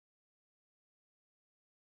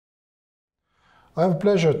I have a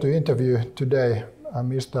pleasure to interview today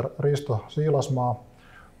Mr. Risto Siilasmaa,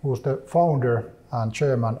 who's the founder and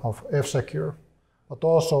chairman of F-Secure, but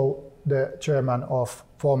also the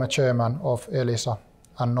former chairman of Elisa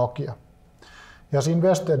and Nokia. He has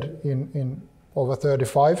invested in over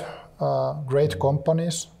 35 great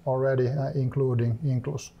companies already, including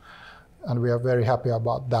Inclus, and we are very happy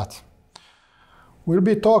about that. We'll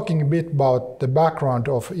be talking a bit about the background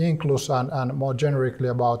of Inclus and more generically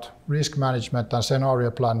about risk management and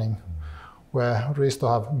scenario planning, where Risto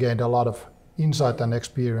have gained a lot of insight and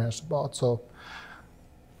experience about. So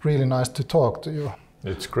really nice to talk to you.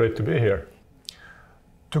 It's great to be here.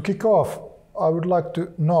 To kick off, I would like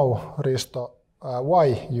to know, Risto,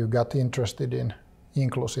 why you got interested in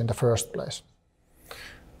Inclus in the first place.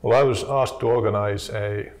 Well, I was asked to organize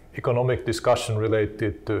an economic discussion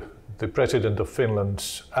related to the President of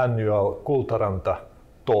Finland's annual Kultaranta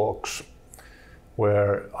talks,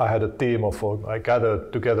 where I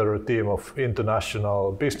gathered together a team of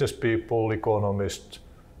international business people, economists,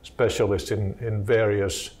 specialists in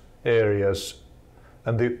various areas.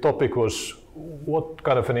 And the topic was, what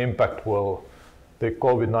kind of an impact will the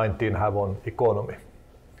COVID-19 have on economy?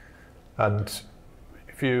 And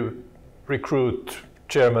if you recruit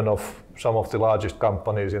chairman of some of the largest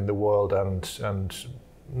companies in the world and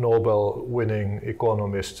Nobel-winning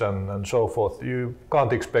economists and so forth, you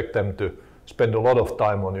can't expect them to spend a lot of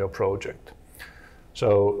time on your project.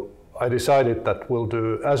 So I decided that we'll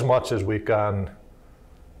do as much as we can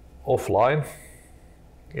offline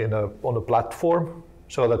on a platform,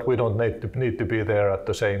 so that we don't need to be there at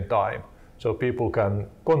the same time. So people can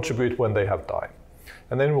contribute when they have time.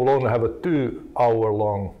 And then we'll only have a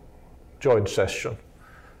 2-hour-long joint session.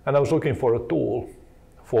 And I was looking for a tool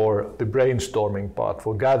for the brainstorming part,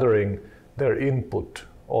 for gathering their input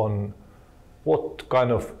on what kind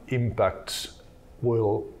of impacts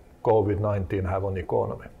will COVID-19 have on the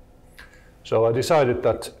economy. So I decided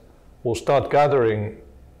that we'll start gathering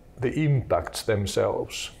the impacts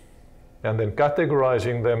themselves and then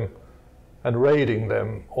categorizing them and rating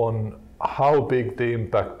them on how big the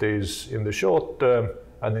impact is in the short term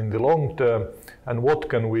and in the long term, and what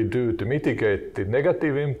can we do to mitigate the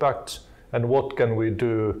negative impacts, and what can we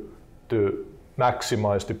do to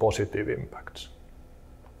maximize the positive impacts.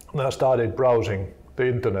 And I started browsing the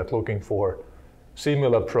internet looking for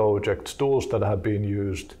similar projects, tools that have been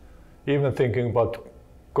used, even thinking about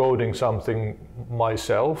coding something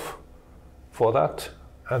myself for that.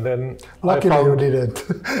 And then luckily you didn't.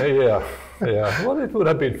 Yeah. Well, it would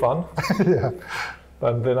have been fun. Yeah.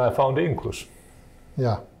 And then I found Inclus.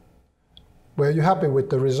 Yeah. Were you happy with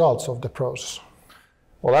the results of the process?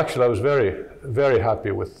 Well, actually, I was very, very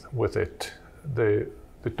happy with it. The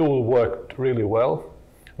tool worked really well,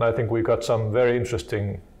 and I think we got some very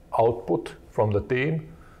interesting output from the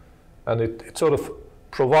team, and it sort of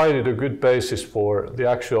provided a good basis for the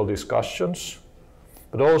actual discussions.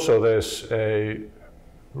 But also there's a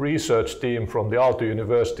research team from the Aalto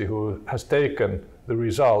University who has taken the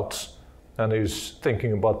results and is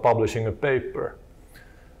thinking about publishing a paper.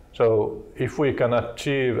 So if we can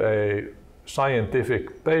achieve a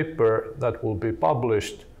scientific paper that will be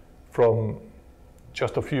published from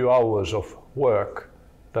just a few hours of work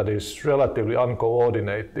that is relatively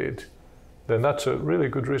uncoordinated, then that's a really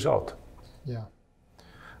good result. Yeah,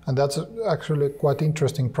 and that's actually quite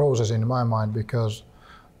interesting process in my mind, because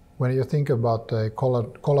when you think about a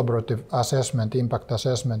collaborative assessment, impact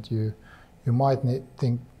assessment, you might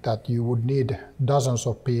think that you would need dozens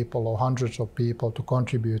of people or hundreds of people to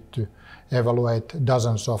contribute to evaluate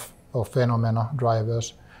dozens of phenomena,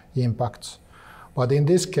 drivers, impacts. But in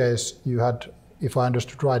this case, you had, if I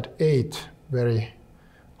understood right, 8 very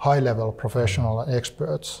high-level professional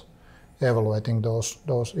experts evaluating those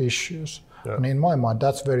issues. Yeah. And in my mind,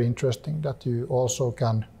 that's very interesting that you also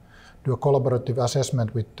can do a collaborative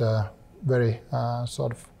assessment with very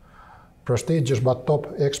sort of prestigious but top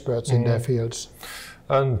experts in their fields.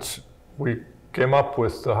 And we came up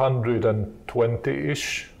with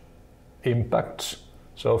 120-ish impacts,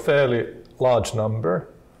 so a fairly large number,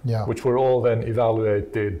 yeah, which were all then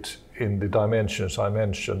evaluated in the dimensions I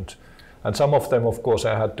mentioned. And some of them, of course,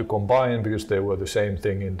 I had to combine because they were the same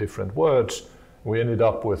thing in different words. We ended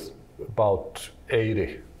up with about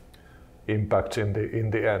 80 impacts in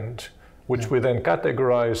the end, which we then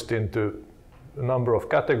categorized into a number of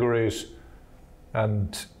categories,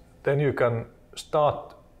 and then you can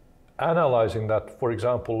start analyzing that, for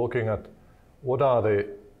example, looking at what are the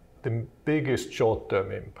biggest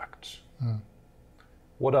short-term impacts,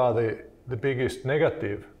 what are the biggest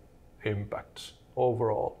negative impacts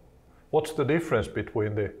overall, what's the difference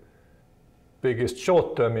between the biggest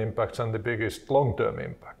short-term impacts and the biggest long-term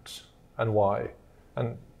impacts, and why.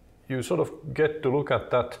 And you sort of get to look at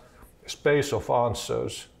that space of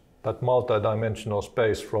answers, that multidimensional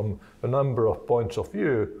space from a number of points of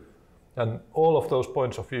view, and all of those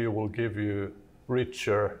points of view will give you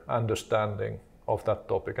richer understanding of that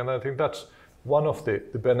topic. And I think that's one of the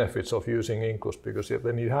benefits of using Inclus, because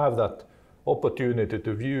then you have that opportunity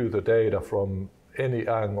to view the data from any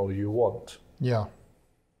angle you want. Yeah,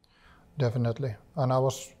 definitely. And I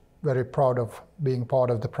was very proud of being part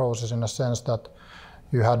of the process in a sense that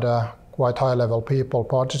you had quite high-level people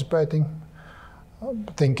participating,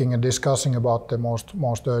 thinking and discussing about the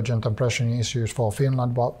most urgent and pressing issues for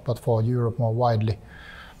Finland, but for Europe more widely.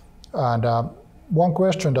 And one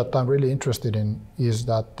question that I'm really interested in is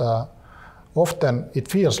that often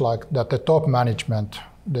it feels like that the top management,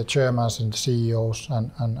 the chairmans and the CEOs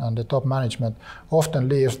and the top management often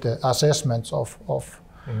leaves the assessments of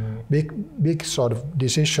big sort of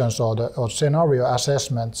decisions or scenario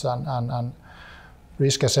assessments and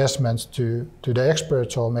risk assessments to the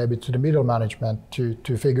experts or maybe to the middle management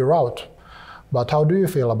to figure out. But how do you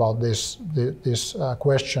feel about this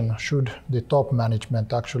question? Should the top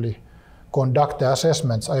management actually conduct the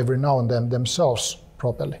assessments every now and then themselves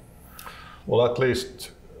properly? Well, at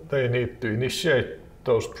least they need to initiate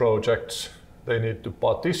those projects, they need to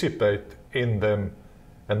participate in them,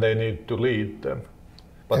 and they need to lead them.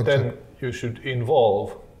 But exactly. Then you should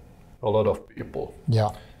involve a lot of people. Yeah.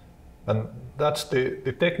 And that's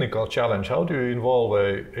the technical challenge. How do you involve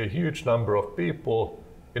a huge number of people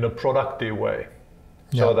in a productive way,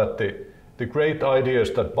 so that the great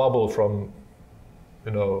ideas that bubble from,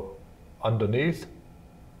 underneath,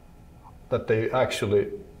 that they actually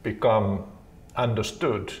become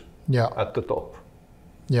understood at the top.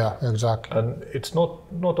 Yeah, exactly. And it's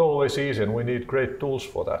not always easy, and we need great tools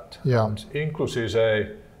for that. Yeah. And Inclus is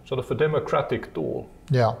a sort of a democratic tool.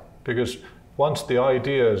 Yeah. Because once the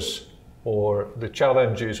ideas or the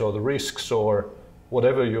challenges or the risks or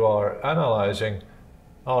whatever you are analyzing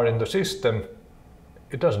are in the system,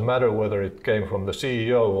 it doesn't matter whether it came from the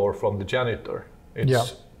CEO or from the janitor.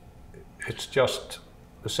 It's just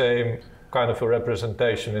the same kind of a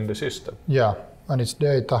representation in the system. Yeah, and it's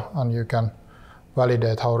data, and you can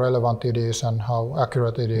validate how relevant it is and how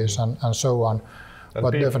accurate it is and so on. And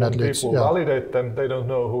but definitely when people validate them, they don't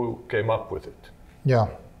know who came up with it. Yeah.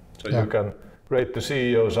 So you can rate the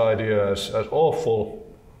CEO's idea as awful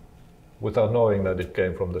without knowing that it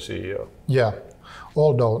came from the CEO. Yeah,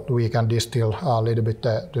 although we can distill a little bit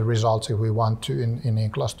the results if we want to in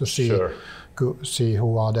Inclus to see. Sure. See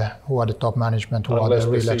who are the top management, who Unless are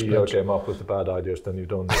the real experts. Unless the CEO came up with the bad ideas, then you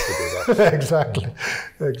don't need to do that.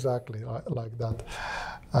 exactly like that.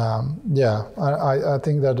 I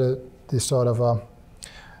think that this sort of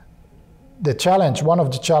the challenge, one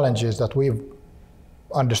of the challenges that we've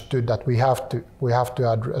understood that we have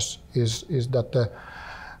to address is that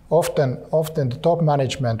often the top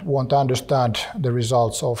management won't understand the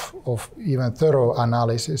results of even thorough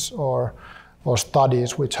analysis or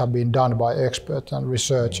studies which have been done by experts and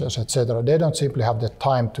researchers, etc. They don't simply have the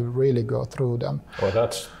time to really go through them. Well,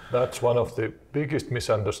 that's one of the biggest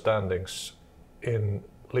misunderstandings in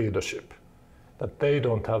leadership, that they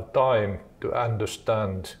don't have time to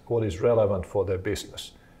understand what is relevant for their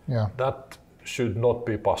business. Yeah. That should not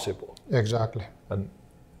be possible. Exactly. And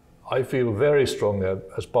I feel very strongly,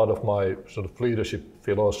 as part of my sort of leadership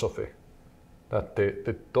philosophy, that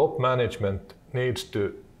the top management needs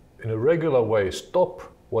to, in a regular way, stop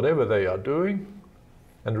whatever they are doing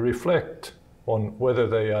and reflect on whether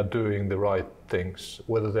they are doing the right things,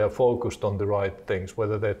 whether they are focused on the right things,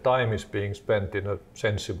 whether their time is being spent in a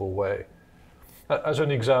sensible way. As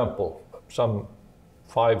an example, some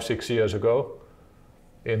 5-6 years ago,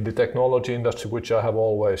 in the technology industry, which I have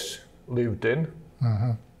always lived in,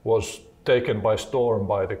 was taken by storm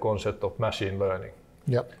by the concept of machine learning.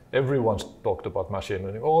 Yep. Everyone's talked about machine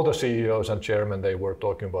learning. All the CEOs and chairmen, they were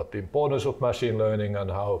talking about the importance of machine learning and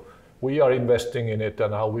how we are investing in it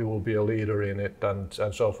and how we will be a leader in it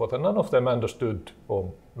and so forth. And none of them understood,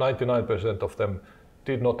 or 99% of them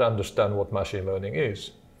did not understand what machine learning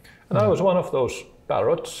is. And I was one of those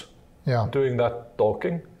parrots doing that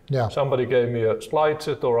talking. Yeah. Somebody gave me a slide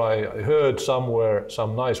set, or I heard somewhere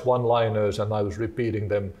some nice one-liners and I was repeating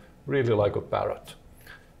them really like a parrot.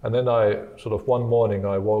 And then one morning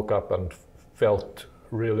I woke up and felt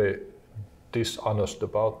really dishonest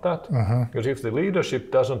about that. Because if the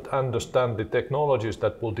leadership doesn't understand the technologies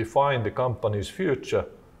that will define the company's future,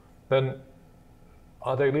 then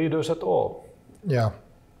are they leaders at all? Yeah.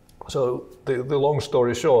 So the long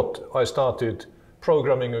story short, I started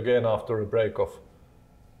programming again after a break of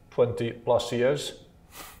 20 plus years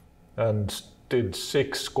and did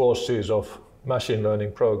 6 courses of machine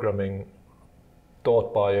learning programming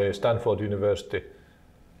taught by a Stanford University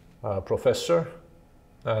professor,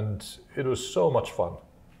 and it was so much fun.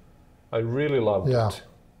 I really loved it.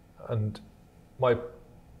 And my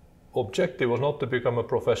objective was not to become a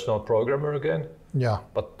professional programmer again,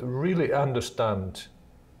 but to really understand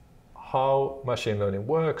how machine learning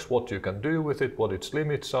works, what you can do with it, what its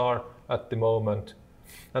limits are at the moment,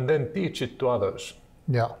 and then teach it to others.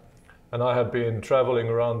 And I have been traveling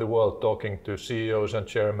around the world talking to CEOs and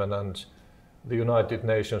chairmen and the United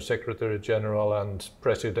Nations Secretary General and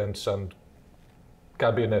presidents and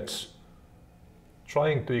cabinets,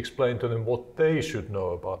 trying to explain to them what they should know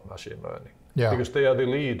about machine learning. Because they are the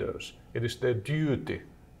leaders. It is their duty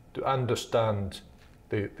to understand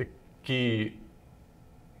the key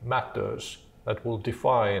matters that will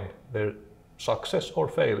define their success or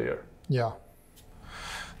failure.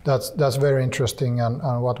 That's very interesting,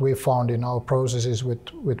 and what we found in our processes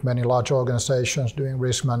with many large organizations doing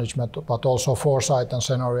risk management, but also foresight and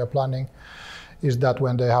scenario planning, is that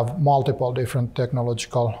when they have multiple different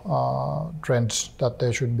technological trends that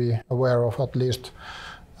they should be aware of, at least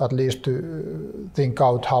to think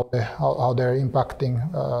out how they're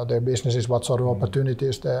impacting their businesses, what sort of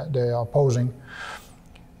opportunities they are posing.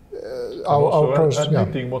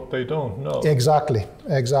 Admitting what they don't know. Exactly.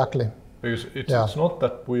 Because it's not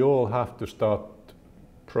that we all have to start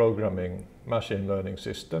programming machine learning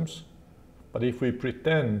systems, but if we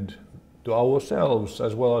pretend to ourselves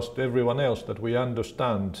as well as to everyone else that we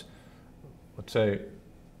understand, let's say,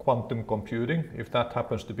 quantum computing, if that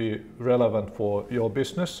happens to be relevant for your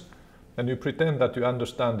business, and you pretend that you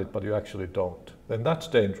understand it but you actually don't, then that's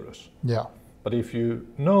dangerous. But if you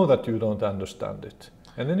know that you don't understand it,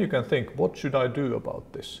 and then you can think, what should I do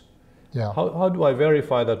about this? How do I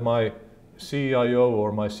verify that my CIO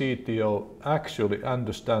or my CTO actually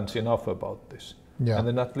understands enough about this? And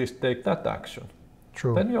then at least take that action.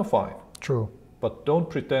 Then you're fine. But don't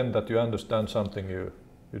pretend that you understand something you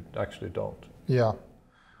actually don't.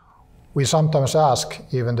 We sometimes ask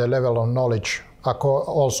even the level of knowledge,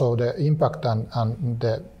 also the impact and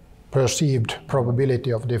the perceived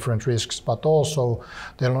probability of different risks, but also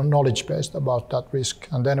the knowledge based about that risk.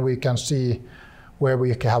 And then we can see where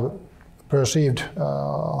we have perceived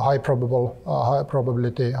high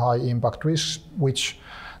probability, high impact risks, which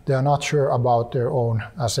they are not sure about their own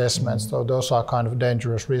assessments. So those are kind of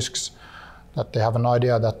dangerous risks that they have an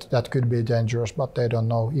idea that could be dangerous, but they don't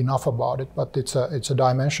know enough about it. But it's a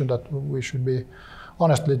dimension that we should be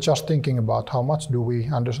honestly just thinking about. How much do we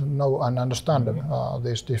know and understand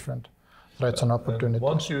these different threats and opportunities? And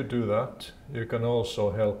once you do that, you can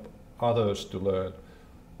also help others to learn.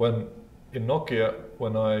 In Nokia,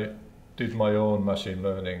 when I did my own machine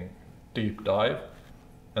learning deep dive,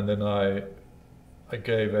 and then I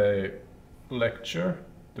gave a lecture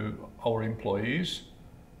to our employees,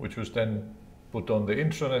 which was then put on the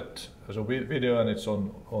internet as a video, and it's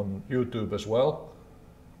on YouTube as well,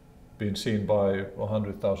 been seen by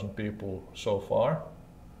 100,000 people so far.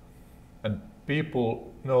 And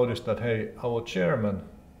people noticed that, hey, our chairman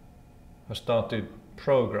has started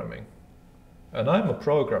programming, and I'm a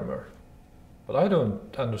programmer, but I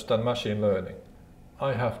don't understand machine learning.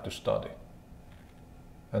 I have to study.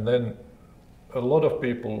 And then a lot of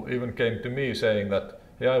people even came to me saying that,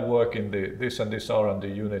 hey, I work in this and this R&D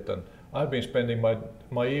unit, and I've been spending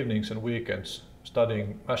my evenings and weekends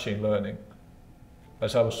studying machine learning,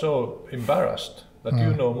 as I was so embarrassed that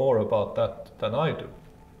you know more about that than I do.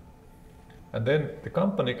 And then the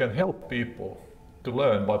company can help people to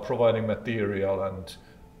learn by providing material and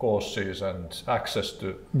courses and access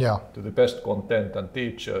to the best content and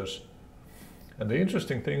teachers. And the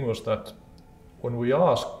interesting thing was that when we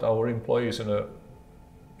asked our employees in an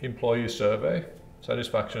employee survey,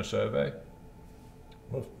 satisfaction survey,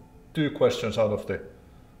 2 questions out of the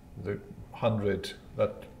 100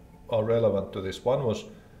 that are relevant to this. One was,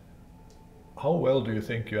 how well do you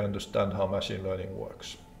think you understand how machine learning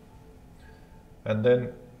works? And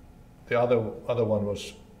then the other one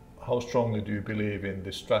was, how strongly do you believe in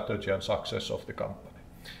the strategy and success of the company?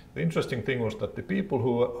 The interesting thing was that the people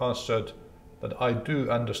who answered that I do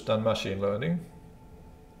understand machine learning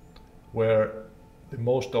were the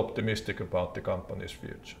most optimistic about the company's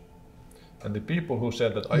future. And the people who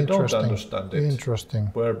said that I don't understand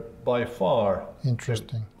it were by far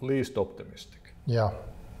the least optimistic.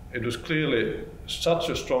 It was clearly such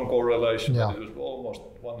a strong correlation that it was almost,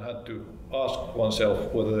 one had to ask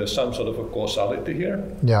oneself whether there's some sort of a causality here.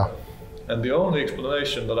 And the only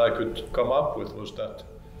explanation that I could come up with was that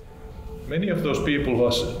many of those people who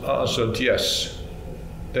answered yes,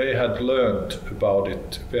 they had learned about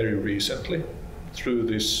it very recently through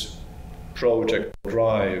this project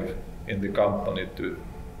drive in the company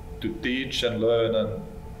to to teach and learn and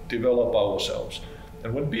develop ourselves.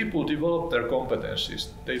 And when people develop their competencies,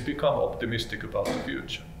 they become optimistic about the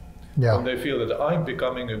future. Yeah. When they feel that I'm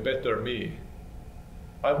becoming a better me,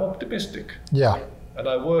 I'm optimistic. Yeah. And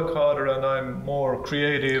I work harder and I'm more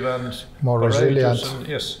creative and more resilient. And,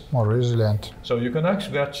 yes. More resilient. So you can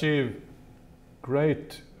actually achieve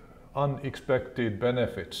great unexpected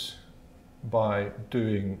benefits by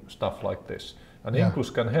doing stuff like this. And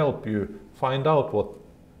Inclus can help you find out what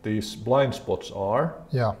these blind spots are.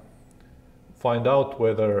 Yeah. Find out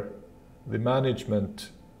whether the management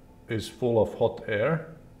is full of hot air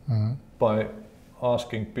by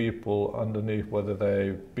asking people underneath whether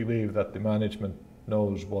they believe that the management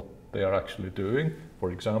knows what they are actually doing,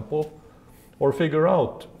 for example, or figure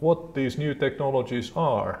out what these new technologies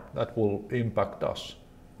are that will impact us.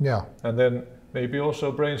 Yeah. And then maybe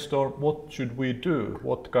also brainstorm what should we do,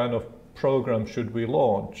 what kind of program should we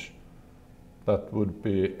launch that would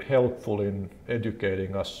be helpful in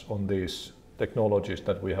educating us on these technologies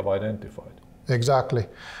that we have identified. Exactly.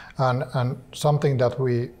 And something that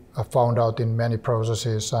we have found out in many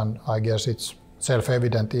processes, and I guess it's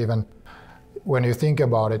self-evident even when you think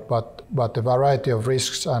about it, but the variety of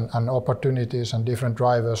risks and opportunities and different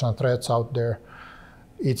drivers and threats out there,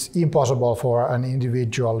 it's impossible for an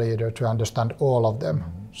individual leader to understand all of them.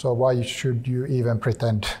 So why should you even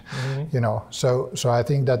pretend, you know? So I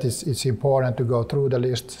think that it's important to go through the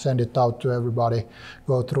list, send it out to everybody,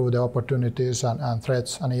 go through the opportunities and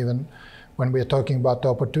threats, and even when we're talking about the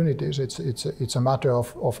opportunities, it's a matter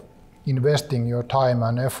of investing your time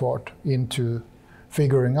and effort into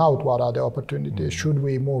figuring out what are the opportunities. Should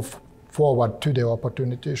we move forward to the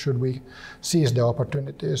opportunities? Should we seize the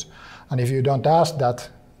opportunities? And if you don't ask that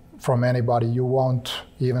from anybody, you won't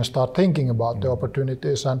even start thinking about the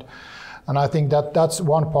opportunities. And I think that that's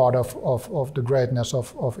one part of the greatness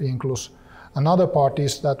of Inclus. Another part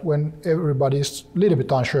is that when everybody is a little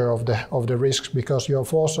bit unsure of the risks, because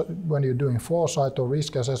when you're doing foresight or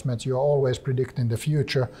risk assessments, you're always predicting the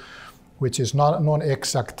future, which is not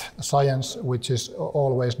non-exact science, which is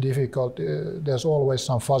always difficult. There's always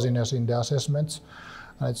some fuzziness in the assessments,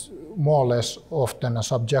 and it's more or less often a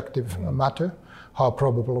subjective matter, how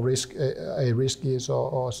probable a risk is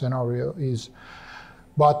or scenario is.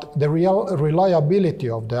 But the reliability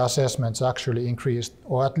of the assessments actually increased,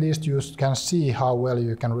 or at least you can see how well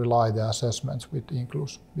you can rely the assessments with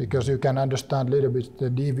Inclus, because you can understand a little bit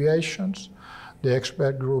the deviations, the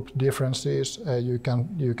expert group differences. You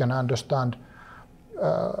can understand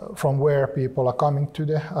from where people are coming to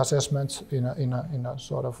the assessments in a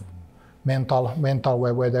sort of mental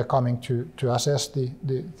way, where they're coming to assess the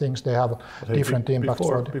things. They have different impacts.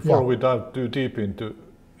 Before we dive too deep into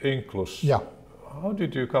Inclus, how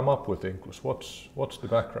did you come up with Inclus? What's the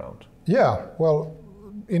background? Yeah, well,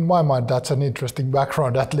 in my mind, that's an interesting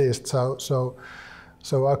background at least.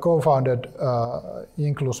 So I co-founded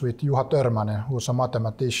Inclus with Juha Törmänen, who's a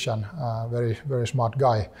mathematician, very, very smart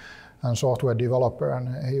guy and software developer.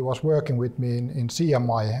 And he was working with me in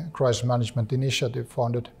CMI, Crisis Management Initiative,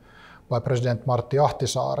 founded by President Martti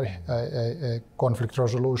Ahtisaari, a conflict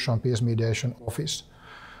resolution peace mediation office.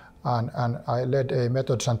 And I led a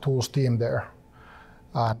methods and tools team there.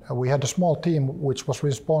 And we had a small team which was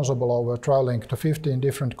responsible over traveling to 15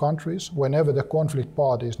 different countries whenever the conflict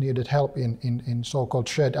parties needed help in so-called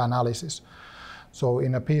shared analysis. So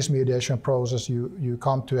in a peace mediation process, you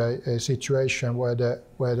come to a situation where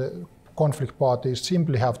the conflict parties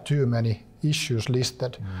simply have too many issues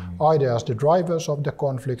listed, either as the drivers of the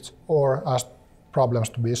conflict or as problems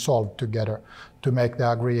to be solved together to make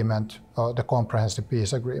the agreement, the comprehensive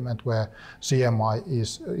peace agreement, where CMI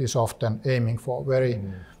is often aiming for.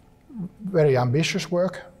 Very ambitious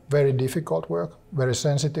work, very difficult work, very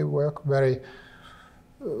sensitive work, very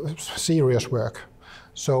serious work.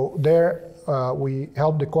 So there we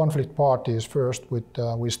helped the conflict parties first with,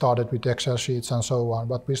 we started with Excel sheets and so on,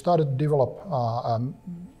 but we started to develop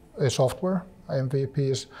a software,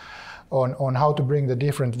 MVPs, on how to bring the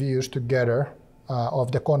different views together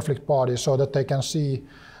of the conflict parties, so that they can see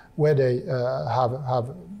where they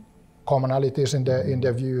have commonalities in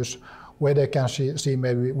their views, where they can see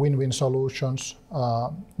maybe win-win solutions,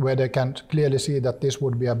 where they can clearly see that this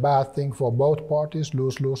would be a bad thing for both parties,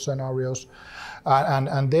 lose-lose scenarios,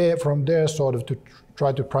 and from there sort of to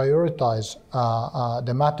try to prioritize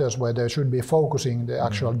the matters where they should be focusing the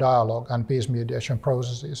actual dialogue and peace mediation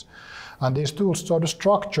processes. And these tools sort of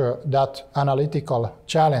structure that analytical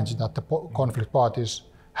challenge that the conflict parties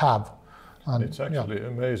have. And it's actually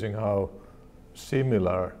amazing how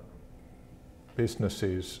similar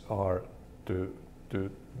businesses are to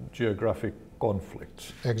geographic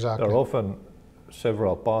conflicts. Exactly. They're often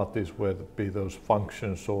several parties, whether it be those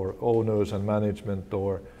functions or owners and management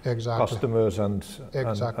or customers and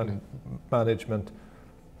management.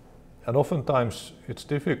 And oftentimes it's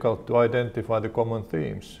difficult to identify the common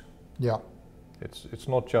themes. Yeah. It's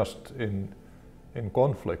not just in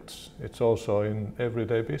conflicts, it's also in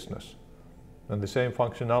everyday business. And the same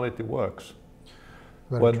functionality works.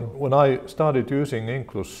 When I started using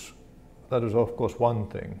Inclus, that was of course one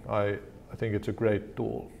thing. I think it's a great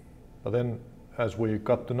tool. But then as we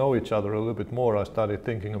got to know each other a little bit more, I started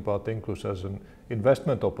thinking about Inclus as an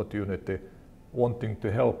investment opportunity, wanting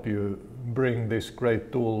to help you bring this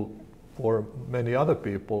great tool for many other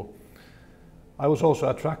people. I was also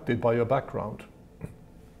attracted by your background.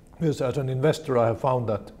 Because as an investor, I have found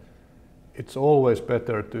that it's always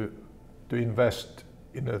better to invest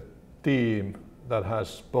in a team that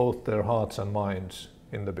has both their hearts and minds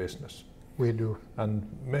in the business. We do. And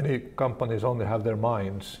many companies only have their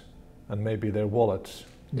minds and maybe their wallets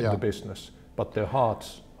in the business, but their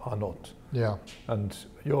hearts are not. Yeah. And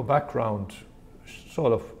your background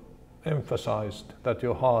sort of emphasized that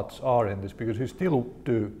your hearts are in this, because you still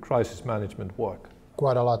do crisis management work.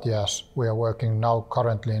 Quite a lot, yes. We are working now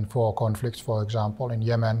currently in 4 conflicts, for example, in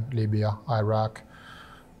Yemen, Libya, Iraq,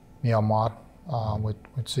 Myanmar, with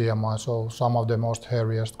CMI. So some of the most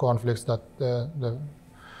hairiest conflicts that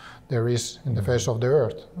there is in the face of the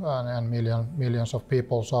earth, and millions of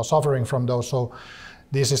people are suffering from those. So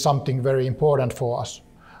this is something very important for us,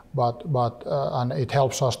 but and it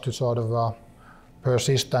helps us to sort of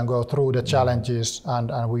persist and go through the challenges,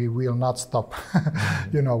 and we will not stop.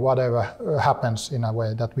 You know, whatever happens, in a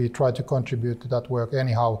way that we try to contribute to that work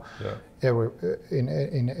anyhow.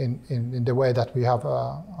 In the way that we have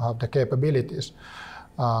the capabilities.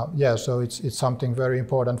 So it's something very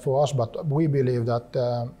important for us, but we believe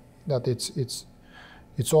that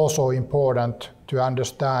it's also important to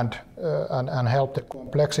understand and help the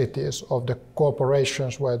complexities of the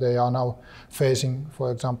corporations where they are now facing.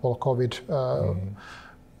 For example, COVID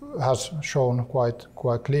has shown quite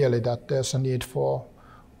clearly that there's a need for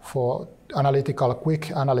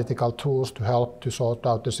quick analytical tools to help to sort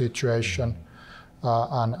out the situation,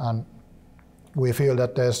 and we feel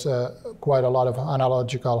that there's quite a lot of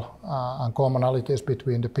analogical and commonalities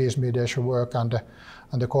between the peace mediation work and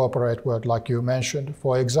the corporate work, like you mentioned.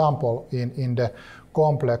 For example, in the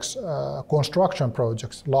complex construction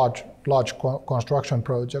projects, large construction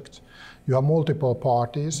projects, you have multiple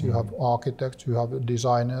parties. You have architects, you have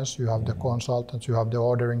designers, you have the consultants, you have the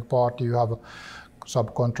ordering party, you have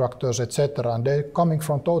subcontractors, etc. And they're coming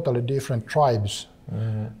from totally different tribes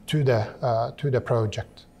to the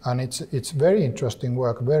project. And it's very interesting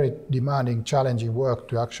work, very demanding, challenging work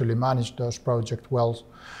to actually manage those projects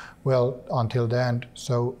well until the end.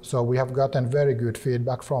 So we have gotten very good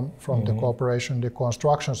feedback from the corporation, the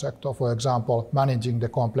construction sector, for example, managing the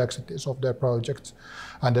complexities of their projects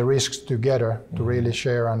and the risks together, to really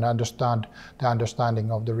share and understand the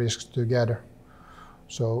understanding of the risks together.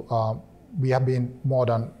 So we have been more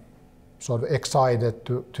than sort of excited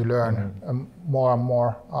to learn more and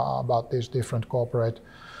more about these different corporate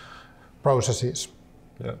processes.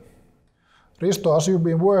 Yeah. Risto, as you've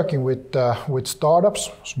been working with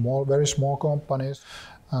startups, very small companies,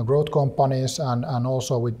 growth companies, and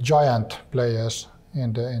also with giant players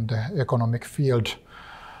in the economic field,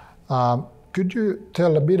 could you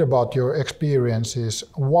tell a bit about your experiences,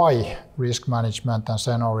 why risk management and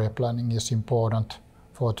scenario planning is important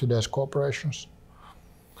for today's corporations?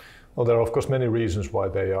 Well, there are of course many reasons why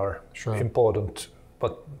they are important,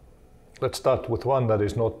 but let's start with one that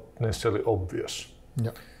is not necessarily obvious.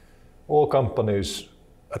 Yeah. All companies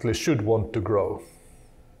at least should want to grow.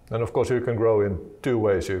 And of course you can grow in 2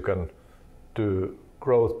 ways. You can do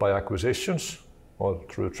growth by acquisitions or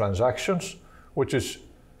through transactions, which is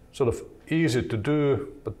sort of easy to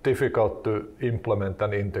do but difficult to implement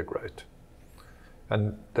and integrate.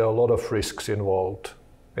 And there are a lot of risks involved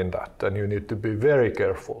in that, and you need to be very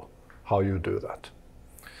careful how you do that.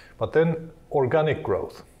 But then organic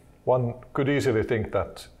growth. One could easily think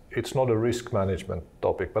that it's not a risk management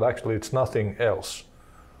topic, but actually it's nothing else,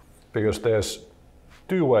 because there's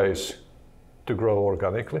 2 ways to grow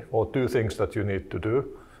organically, or 2 things that you need to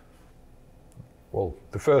do. Well,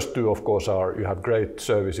 the first 2 of course are you have great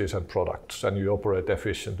services and products and you operate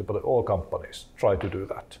efficiently, but all companies try to do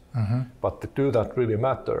that. But the 2 that really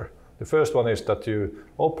matter, the first one is that you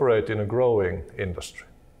operate in a growing industry.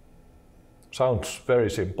 Sounds very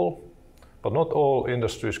simple, but not all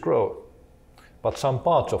industries grow. But some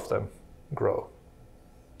parts of them grow,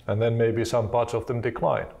 and then maybe some parts of them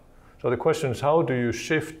decline. So the question is, how do you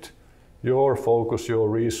shift your focus, your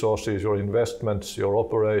resources, your investments, your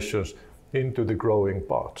operations into the growing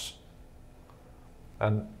parts?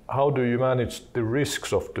 And how do you manage the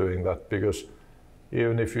risks of doing that? Because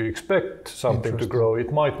even if you expect something to grow,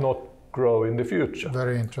 it might not grow in the future.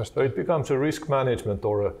 Very interesting. So it becomes a risk management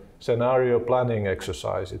or a scenario planning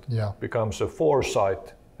exercise. It becomes a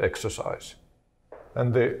foresight exercise.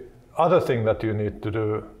 And the other thing that you need to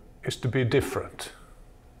do is to be different.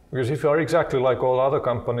 Because if you are exactly like all other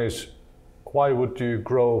companies, why would you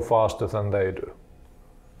grow faster than they do?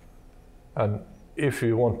 And if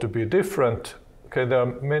you want to be different, okay, there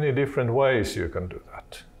are many different ways you can do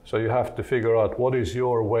that. So you have to figure out what is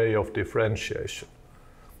your way of differentiation.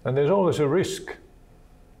 And there's always a risk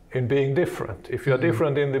in being different. If you are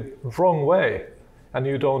different in the wrong way and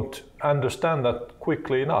you don't understand that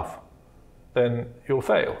quickly enough, then you'll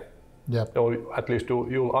fail. Yep. Or at least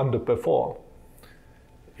you'll underperform.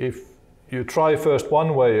 If you try first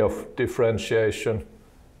one way of differentiation,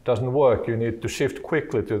 doesn't work, you need to shift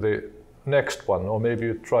quickly to the next one, or maybe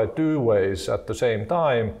you try two ways at the same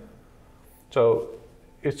time. So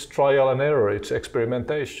it's trial and error, it's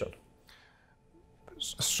experimentation.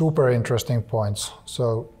 Super interesting points.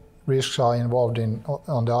 So risks are involved in,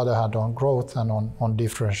 on the other hand, on growth and on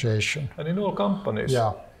differentiation. And in all companies,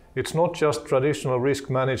 it's not just traditional risk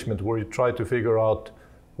management where you try to figure out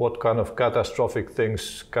what kind of catastrophic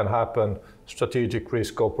things can happen, strategic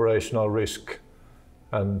risk, operational risk,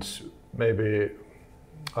 and maybe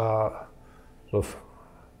sort of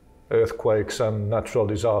earthquakes and natural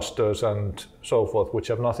disasters and so forth, which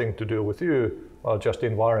have nothing to do with you, are just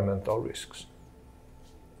environmental risks.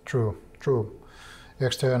 True.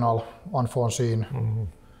 External, unforeseen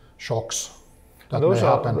shocks that may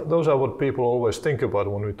happen. Those are what people always think about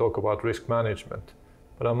when we talk about risk management.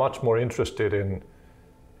 But I'm much more interested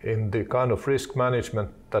in the kind of risk management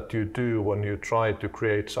that you do when you try to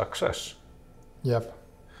create success. Yep.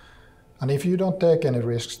 And if you don't take any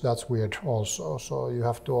risks, that's weird also. So you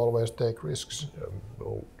have to always take risks.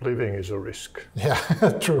 Well, living is a risk. Yeah,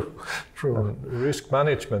 true. And risk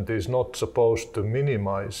management is not supposed to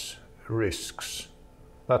minimize risks.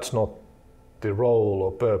 That's not the role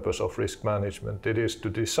or purpose of risk management. It is to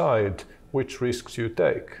decide which risks you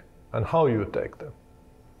take and how you take them.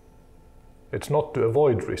 It's not to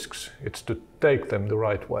avoid risks, it's to take them the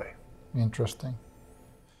right way. Interesting.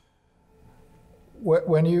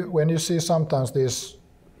 When you see sometimes these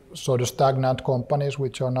sort of stagnant companies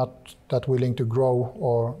which are not that willing to grow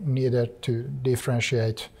or neither to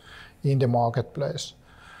differentiate in the marketplace,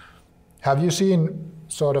 have you seen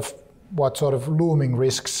what sort of looming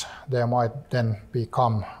risks there might then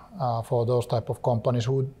become for those type of companies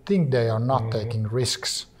who think they are not taking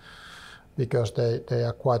risks because they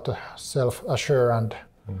are quite self-assured and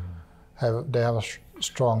they have a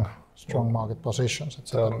strong market positions,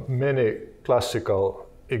 etc. Many classical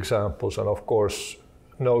examples, and of course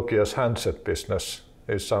Nokia's handset business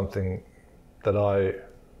is something that I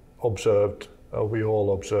observed, we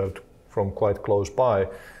all observed from quite close by.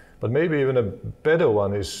 But maybe even a better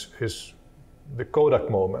one is the Kodak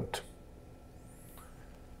moment.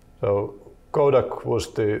 So Kodak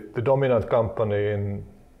was the dominant company in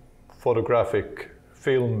photographic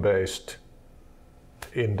film-based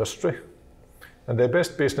industry. And their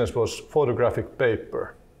best business was photographic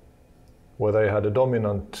paper, where they had a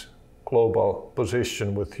dominant global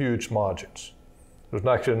position with huge margins. It was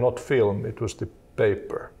actually not film, it was the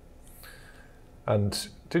paper. And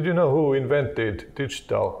did you know who invented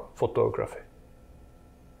digital photography?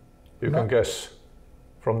 You can guess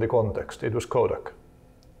from the context. It was Kodak.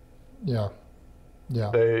 Yeah.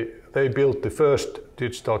 They built the first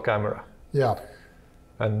digital camera. Yeah.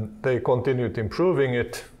 And they continued improving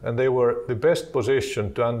it, and they were the best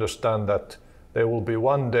positioned to understand that there will be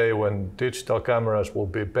one day when digital cameras will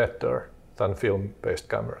be better than film-based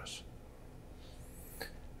cameras.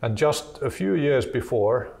 And just a few years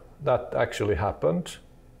before that actually happened,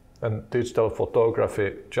 and digital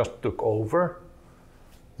photography just took over,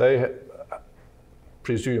 they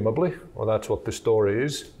presumably, or that's what the story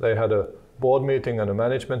is, they had a board meeting and a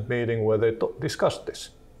management meeting where they discussed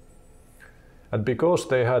this. And because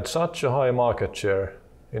they had such a high market share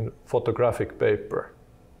in photographic paper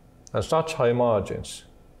and such high margins,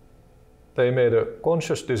 they made a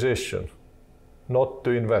conscious decision not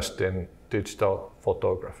to invest in digital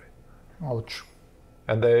photography. Ouch.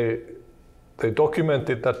 And they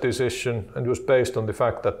documented that decision, and it was based on the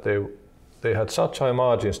fact that they had such high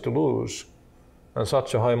margins to lose and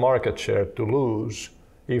such a high market share to lose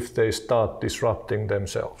if they start disrupting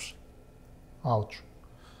themselves. Ouch.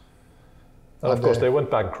 And of course they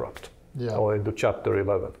went bankrupt, yeah, or into Chapter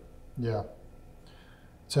 11. Yeah.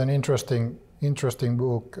 It's an interesting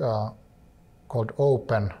book called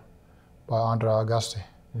Open by Andrea Agassi.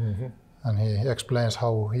 and he explains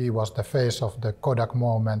how he was the face of the Kodak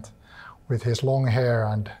moment with his long hair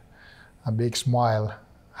and a big smile,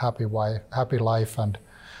 happy life, and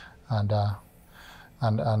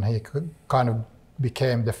he kind of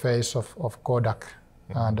became the face of Kodak.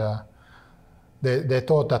 And they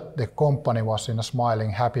thought that the company was in a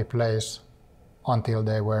smiling, happy place until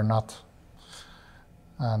they were not.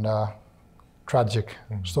 And tragic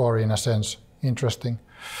story in a sense, interesting.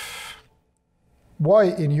 Why,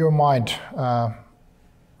 in your mind,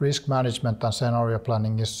 risk management and scenario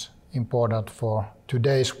planning is important for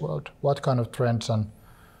today's world? What kind of trends and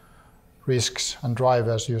risks and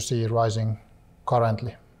drivers you see rising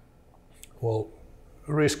currently? Well,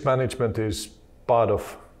 risk management is part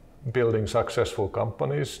of building successful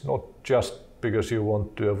companies, not just because you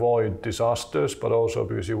want to avoid disasters, but also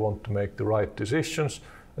because you want to make the right decisions.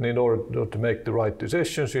 And in order to make the right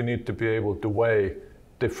decisions, you need to be able to weigh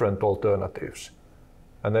different alternatives.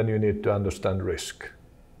 And then you need to understand risk.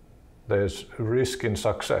 There's risk in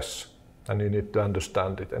success, and you need to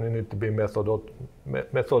understand it, and you need to be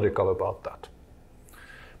methodical about that.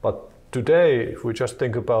 But today, if we just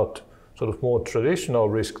think about sort of more traditional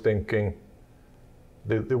risk thinking,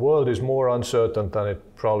 the world is more uncertain than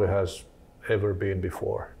it probably has ever been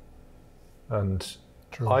before. And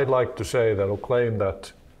True. I'd like to say that, or claim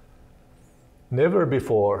that never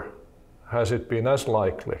before has it been as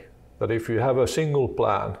likely that if you have a single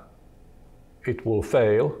plan, it will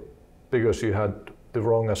fail because you had the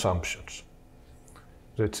wrong assumptions.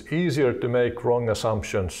 It's easier to make wrong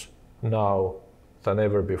assumptions now than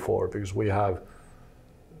ever before because we have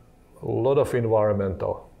a lot of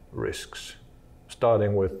environmental risks,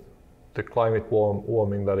 starting with the climate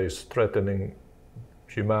warming that is threatening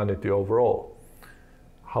humanity overall,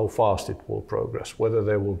 how fast it will progress, whether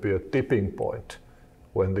there will be a tipping point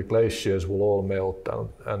when the glaciers will all melt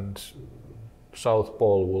and South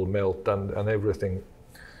Pole will melt and everything,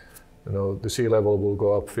 the sea level will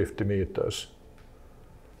go up 50 meters.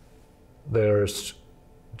 There's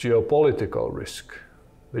geopolitical risk.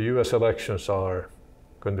 The US elections are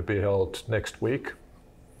going to be held next week,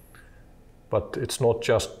 but it's not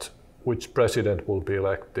just which president will be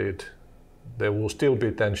elected. There will still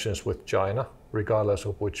be tensions with China, regardless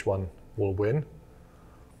of which one will win.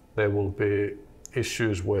 There will be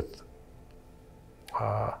issues with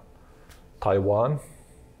Taiwan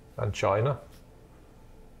and China.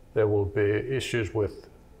 There will be issues with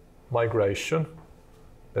migration.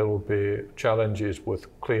 There will be challenges with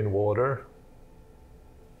clean water,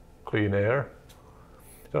 clean air.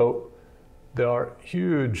 So there are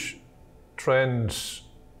huge trends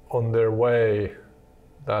on their way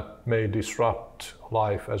that may disrupt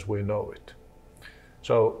life as we know it.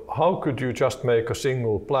 So how could you just make a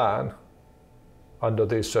single plan under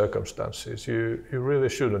these circumstances? You really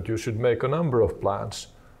shouldn't. You should make a number of plans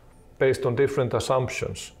based on different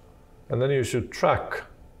assumptions. And then you should track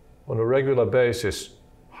on a regular basis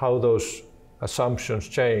how those assumptions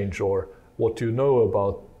change or what you know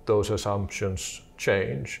about those assumptions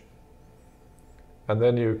change. And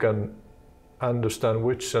then you can understand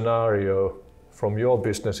which scenario from your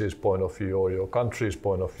business's point of view or your country's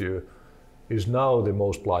point of view is now the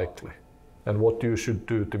most likely, and what you should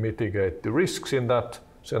do to mitigate the risks in that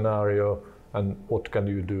scenario, and what can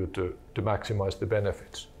you do to maximize the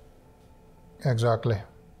benefits. Exactly.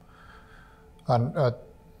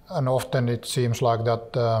 And often it seems like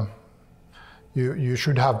that you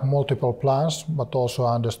should have multiple plans, but also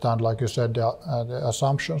understand, like you said, the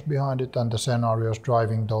assumptions behind it and the scenarios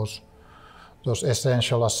driving those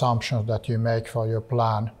essential assumptions that you make for your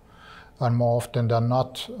plan. And more often than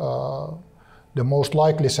not, the most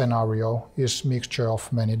likely scenario is mixture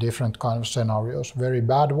of many different kinds of scenarios, very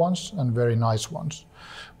bad ones and very nice ones.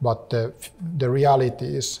 But the reality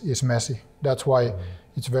is messy. That's why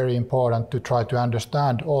it's very important to try to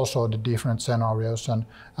understand also the different scenarios and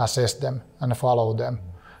assess them and follow them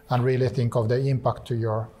and really think of the impact to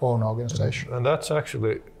your own organization. And that's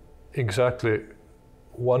actually exactly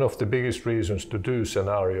one of the biggest reasons to do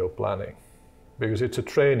scenario planning, because it's a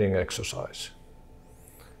training exercise.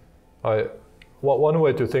 One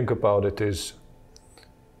way to think about it is,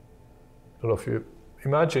 if you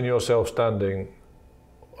imagine yourself standing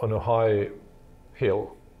on a high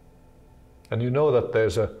hill, and you know that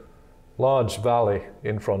there's a large valley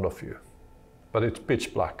in front of you, but it's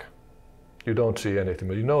pitch black. You don't see anything,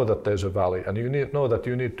 but you know that there's a valley, and you know that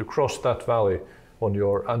you need to cross that valley on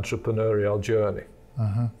your entrepreneurial journey.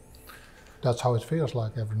 Mm-hmm. That's how it feels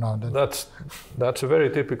like every now and then. That's a very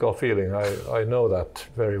typical feeling. I know that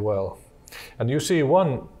very well. And you see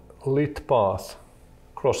one lit path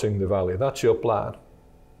crossing the valley. That's your plan.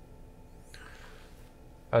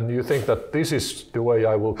 and you think that this is the way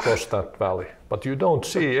I will cross that valley. But you don't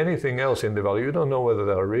see anything else in the valley. You don't know whether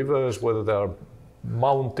there are rivers, whether there are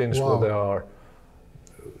mountains, Wow. whether there are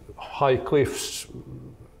high cliffs,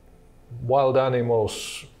 wild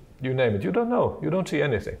animals, you name it. You don't know. You don't see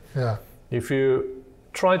anything. Yeah. If you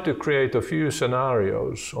try to create a few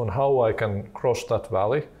scenarios on how I can cross that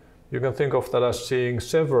valley, you can think of that as seeing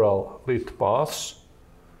several lit paths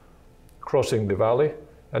crossing the valley,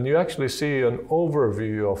 and you actually see an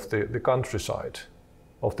overview of the countryside,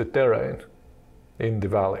 of the terrain in the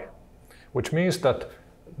valley, which means that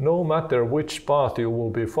no matter which path you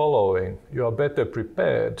will be following, you are better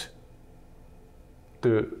prepared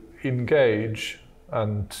to engage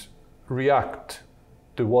and react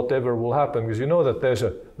to whatever will happen, because you know that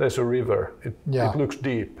there's a river. It looks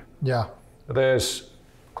deep. Yeah. There's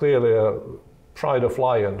clearly a pride of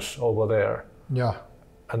lions over there. Yeah.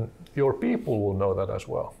 And your people will know that as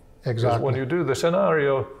well. Exactly. Because when you do the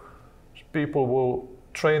scenario, people will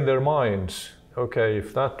train their minds. Okay,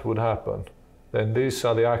 if that would happen, then these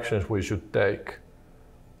are the actions we should take.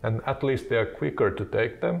 And at least they are quicker to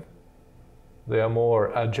take them. They are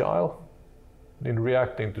more agile in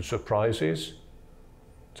reacting to surprises.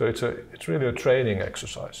 So it's really a training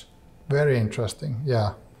exercise. Very interesting,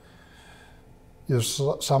 yeah.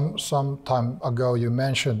 Some time ago you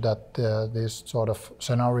mentioned that this sort of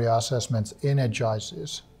scenario assessments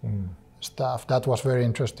energizes staff. That was a very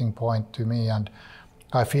interesting point to me, and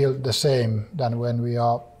I feel the same than when we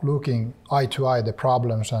are looking eye to eye the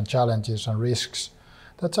problems and challenges and risks.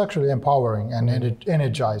 That's actually empowering and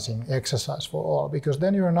energizing exercise for all, because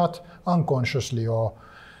then you're not unconsciously or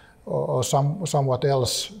somewhat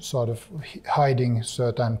else sort of hiding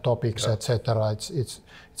certain topics, etc.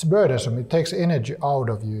 It's burdensome. It takes energy out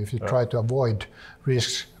of you if you try to avoid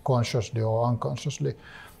risks consciously or unconsciously.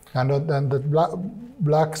 And then the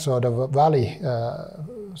black sort of valley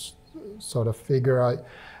sort of figure,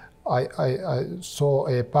 I saw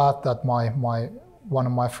a path that one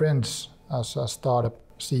of my friends as a startup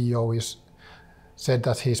CEO said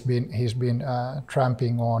that he's been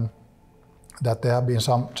tramping on, that there have been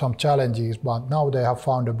some challenges, but now they have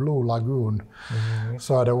found a blue lagoon,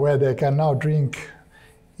 sort of where they can now drink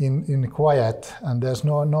in quiet, and there's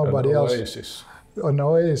nobody else. Oasis. An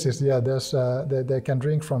oasis, yeah. There's they can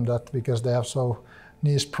drink from that because they have so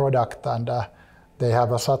niche product, and they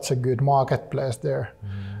have such a good marketplace there.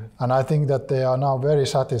 And I think that they are now very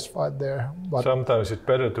satisfied there. But sometimes it's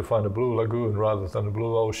better to find a blue lagoon rather than a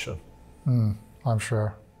blue ocean. I'm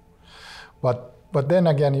sure. But then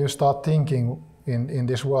again, you start thinking in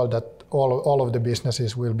this world that all of the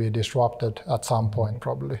businesses will be disrupted at some point,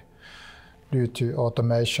 probably, due to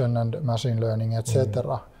automation and machine learning,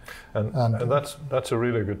 etc. And that's a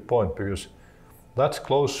really good point, because that's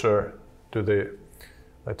closer to the,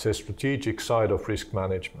 let's say, strategic side of risk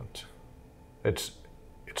management.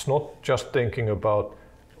 It's not just thinking about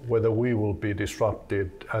whether we will be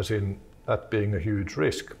disrupted, as in that being a huge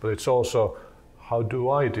risk, but it's also how do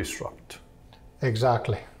I disrupt?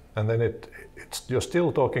 Exactly. And then you're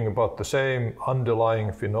still talking about the same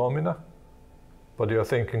underlying phenomena, but you're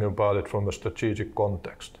thinking about it from a strategic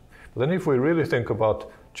context. But then if we really think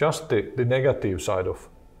about just the negative side of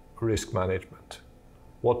risk management,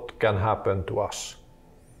 what can happen to us?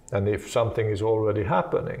 And if something is already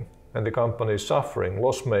happening and the company is suffering,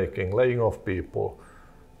 loss-making, laying off people,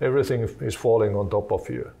 everything is falling on top of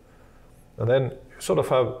you. And then you sort of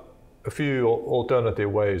have a few alternative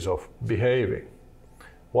ways of behaving.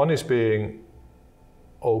 One is being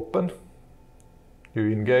open. You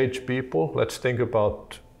engage people. Let's think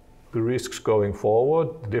about the risks going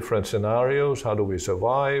forward, different scenarios, how do we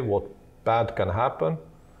survive, what bad can happen.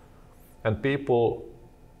 And people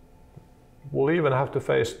will even have to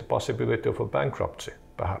face the possibility of a bankruptcy,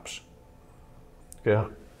 perhaps. Yeah,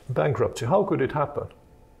 bankruptcy, how could it happen?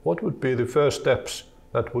 What would be the first steps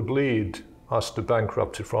that would lead us to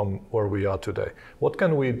bankruptcy from where we are today? What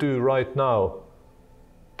can we do right now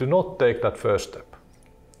to not take that first step?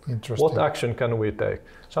 Interesting. What action can we take?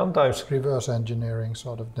 Sometimes reverse engineering,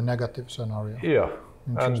 sort of the negative scenario. Yeah,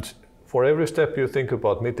 and for every step you think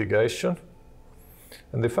about mitigation.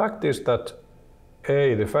 And the fact is that,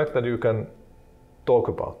 the fact that you can talk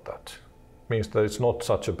about that means that it's not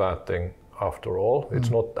such a bad thing after all. It's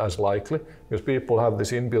not as likely, because people have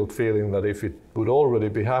this inbuilt feeling that if it would already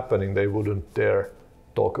be happening, they wouldn't dare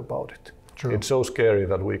talk about it. True. It's so scary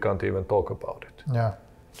that we can't even talk about it. Yeah.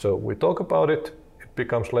 So we talk about it, it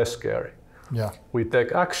becomes less scary. Yeah. We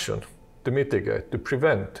take action to mitigate, to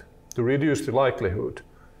prevent, to reduce the likelihood.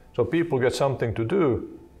 So people get something to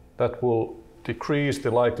do that will decrease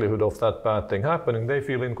the likelihood of that bad thing happening. They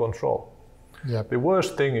feel in control. Yep. The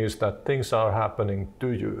worst thing is that things are happening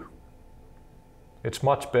to you. It's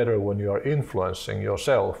much better when you are influencing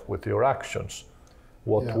yourself with your actions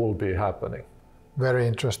what will be happening. Very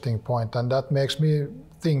interesting point. And that makes me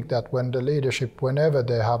think that when the leadership, whenever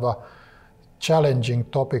they have a challenging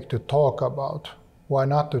topic to talk about, why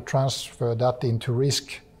not to transfer that into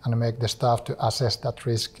risk and make the staff to assess that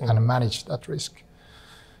risk and manage that risk,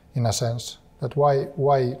 in a sense. That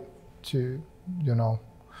why to,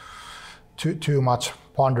 too much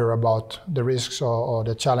ponder about the risks or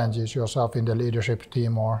the challenges yourself in the leadership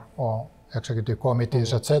team or executive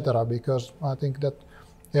committees, etc. Because I think that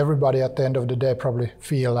everybody at the end of the day probably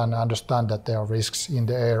feel and understand that there are risks in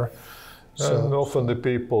the air. And often the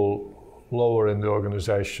people lower in the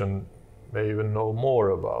organization may even know more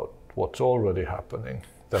about what's already happening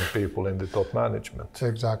than people in the top management.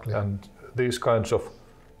 Exactly. And these kinds of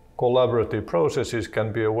collaborative processes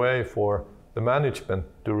can be a way for the management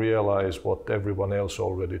to realize what everyone else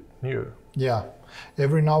already knew. Yeah.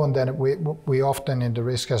 Every now and then we often in the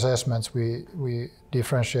risk assessments we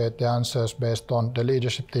differentiate the answers based on the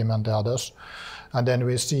leadership team and the others. And then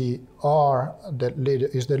we see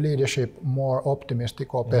is the leadership more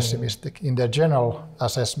optimistic or pessimistic in their general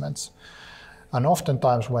assessments. And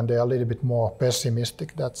oftentimes when they are a little bit more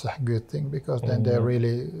pessimistic, that's a good thing, because then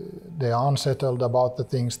they are unsettled about the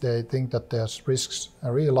things, they think that there's risks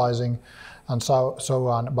realizing and so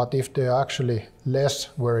on. But if they are actually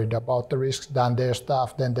less worried about the risks than their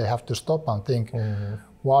staff, then they have to stop and think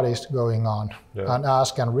what is going on and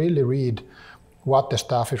ask and really read what the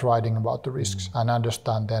staff is writing about the risks and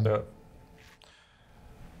understand then. Yeah.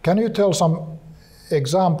 Can you tell some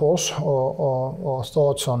examples or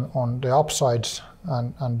thoughts on the upsides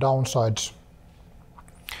and downsides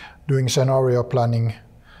doing scenario planning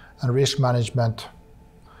and risk management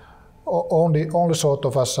only sort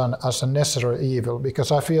of as a necessary evil?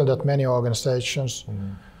 Because I feel that many organizations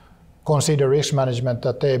consider risk management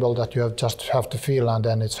a table that you just have to fill and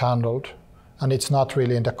then it's handled. And it's not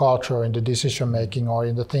really in the culture, in the decision making or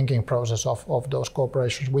in the thinking process of those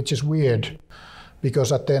corporations, which is weird,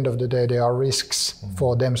 because at the end of the day there are risks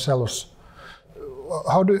for themselves.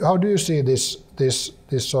 How do you see this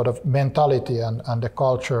sort of mentality and the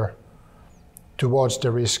culture towards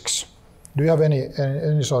the risks? Do you have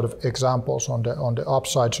any sort of examples on the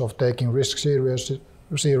upsides of taking risks seriously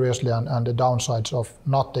and the downsides of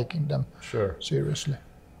not taking them seriously?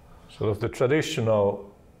 Sort of the traditional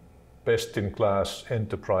best-in-class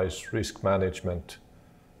enterprise risk management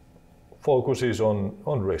focuses on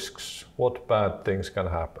risks, what bad things can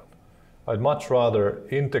happen. I'd much rather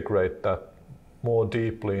integrate that more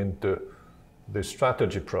deeply into the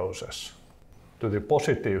strategy process, to the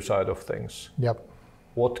positive side of things. Yep.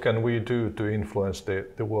 What can we do to influence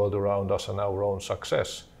the world around us and our own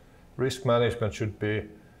success? Risk management should be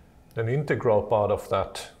an integral part of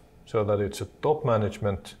that, so that it's a top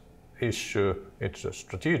management issue, it's a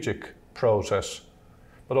strategic process,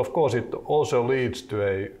 but of course it also leads to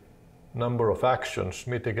a number of actions,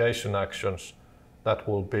 mitigation actions, that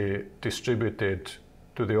will be distributed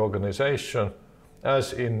to the organization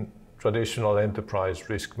as in traditional enterprise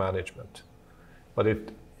risk management. But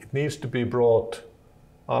it needs to be brought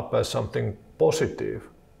up as something positive,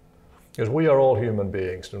 because we are all human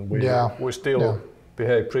beings and we still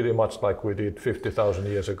behave pretty much like we did 50,000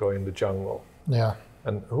 years ago in the jungle. Yeah.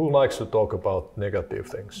 And who likes to talk about negative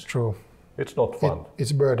things? True. It's not fun.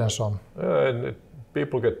 It's burdensome. And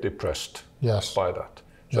people get depressed by that.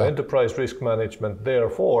 So Yeah. enterprise risk management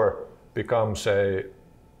therefore becomes a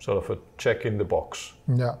sort of a check in the box.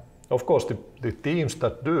 Yeah. Of course, the teams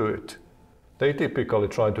that do it, they typically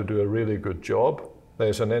try to do a really good job.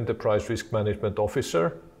 There's an enterprise risk management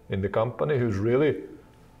officer in the company who's really,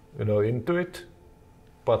 into it,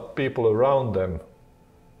 but people around them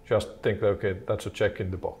just think, okay, that's a check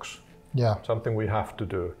in the box. Yeah. Something we have to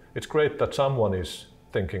do. It's great that someone is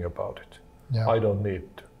thinking about it. Yeah. I don't need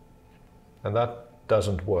to. And that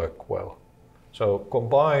doesn't work well. So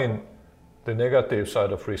combine the negative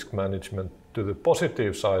side of risk management to the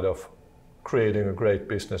positive side of creating a great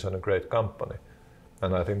business and a great company.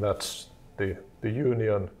 And I think that's the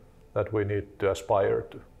union that we need to aspire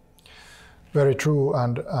to. Very true,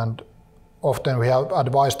 and often we have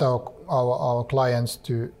advised our clients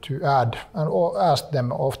to add or ask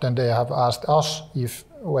them. Often they have asked us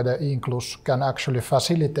whether Inclus can actually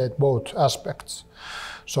facilitate both aspects.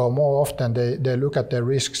 So more often they look at the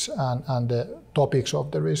risks and the topics of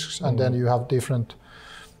the risks, and then you have different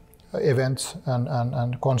events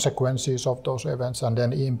and consequences of those events, and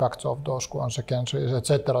then impacts of those consequences,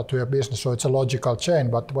 etc. to your business. So it's a logical chain.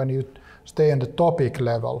 But when you stay on the topic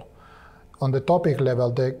level, on the topic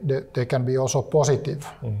level, they can be also positive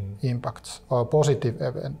impacts or positive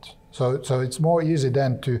events. So it's more easy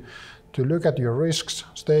then to look at your risks,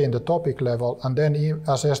 stay in the topic level, and then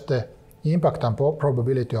assess the impact and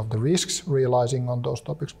probability of the risks realizing on those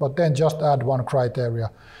topics, but then just add one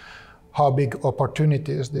criteria, how big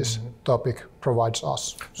opportunities this topic provides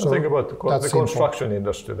us. So think about the construction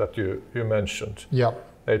industry that you mentioned. Yeah.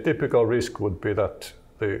 A typical risk would be that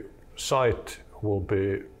the site will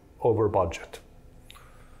be over budget.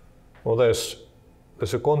 Well, there's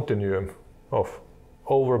a continuum of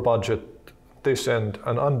over budget this end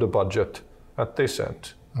and under budget at this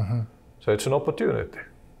end. So it's an opportunity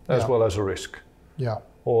as well as a risk. Yeah.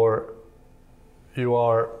 Or you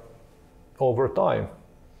are over time,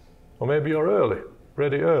 or maybe you're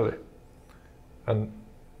ready early. And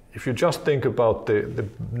if you just think about the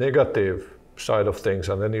negative side of things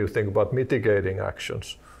and then you think about mitigating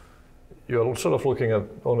actions, you're sort of looking at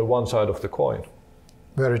only one side of the coin.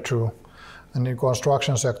 Very true. And in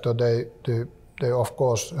construction sector, they of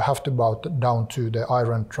course have to bow down to the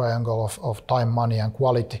iron triangle of time, money, and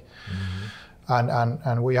quality.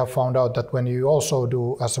 And we have found out that when you also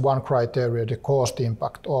do as one criteria the cost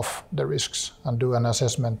impact of the risks and do an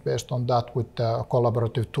assessment based on that with a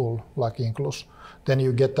collaborative tool like Inclus, then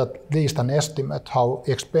you get at least an estimate how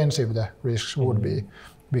expensive the risks would be.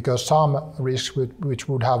 Because some risks which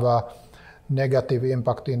would have a negative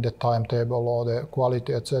impact in the timetable or the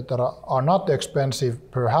quality, etc., are not expensive,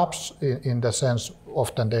 perhaps in the sense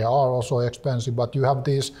often they are also expensive, but you have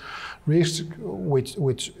these risks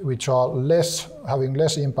which are having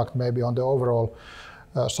less impact maybe on the overall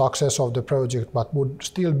success of the project, but would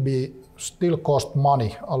still cost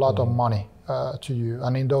money, a lot of money to you.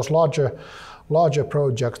 And in those larger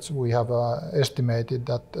projects, we have estimated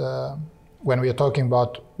that when we are talking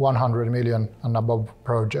about 100 million and above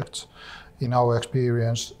projects, in our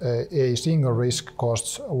experience, a single risk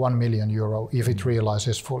costs 1 million euro if it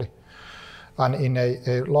realizes fully. And in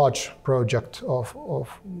a large project of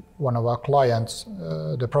one of our clients,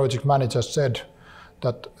 the project manager said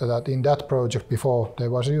that in that project before they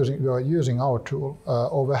were using our tool,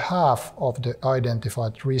 over half of the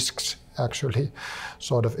identified risks actually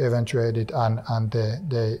sort of eventuated, and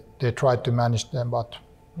they tried to manage them, but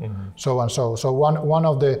so and so. So one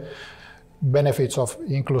of the benefits of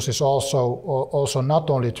Inclus is also not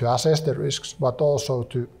only to assess the risks, but also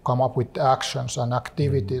to come up with actions and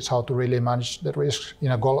activities, how to really manage the risks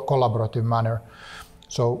in a collaborative manner.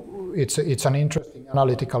 So it's an interesting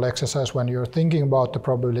analytical exercise. When you're thinking about the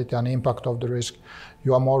probability and impact of the risk,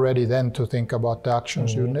 you are more ready then to think about the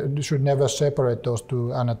actions. You should never separate those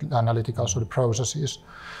two analytical sort of processes.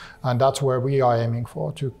 And that's where we are aiming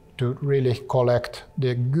for, to really collect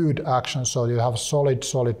the good actions so you have a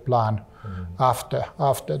solid plan after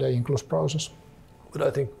the Inclus process. But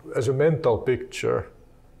I think as a mental picture,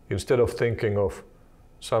 instead of thinking of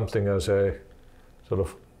something as a sort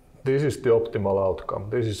of, this is the optimal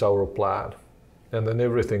outcome, this is our plan, and then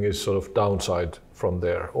everything is sort of downside from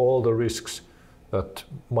there. All the risks that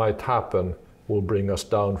might happen will bring us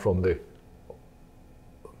down from the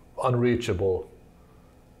unreachable,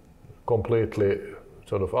 completely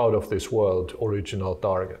sort of out of this world original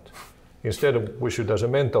target. Instead of, we should, as a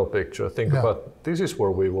mental picture, think about this is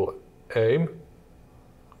where we will aim,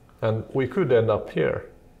 and we could end up here,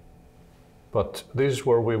 but this is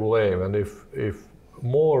where we will aim. And if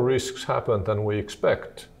more risks happen than we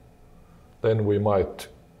expect, then we might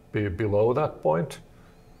be below that point.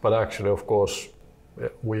 But actually, of course,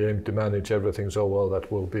 we aim to manage everything so well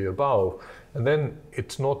that we'll be above. And then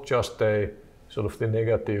it's not just a sort of the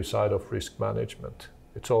negative side of risk management.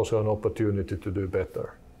 It's also an opportunity to do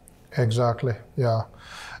better. Exactly, yeah.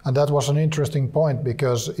 And that was an interesting point,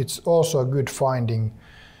 because it's also a good finding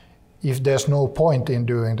if there's no point in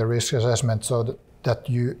doing the risk assessment, so that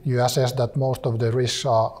you assess that most of the risks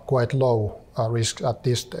are quite low risks at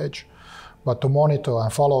this stage. But to monitor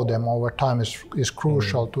and follow them over time is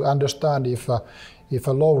crucial to understand if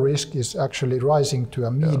a low risk is actually rising to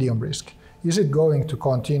a medium risk. Is it going to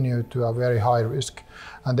continue to a very high risk?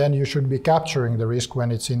 And then you should be capturing the risk when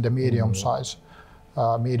it's in the medium size.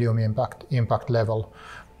 Medium impact level,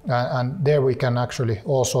 and there we can actually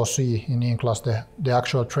also see in Inclus the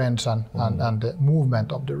actual trends and the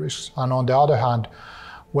movement of the risks. And on the other hand,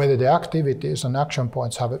 whether the activities and action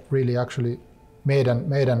points have really actually made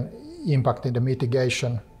an impact in the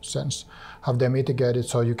mitigation sense. Have they mitigated?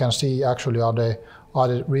 So you can see actually are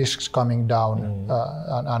the risks coming down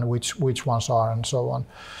and which ones are, and so on.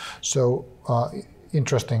 So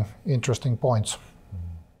interesting points.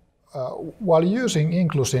 While using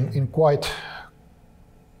Inclus in quite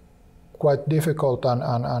difficult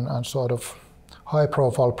and sort of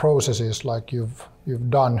high-profile processes like you've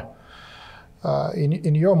done.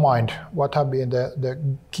 In your mind, what have been the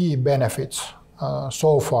key benefits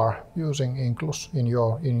so far using Inclus in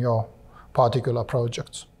your particular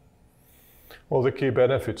projects? Well, the key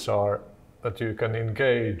benefits are that you can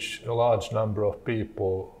engage a large number of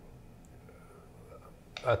people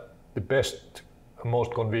at the best,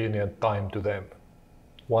 most convenient time to them,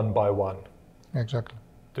 one by one. Exactly.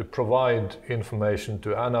 To provide information,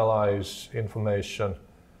 to analyze information,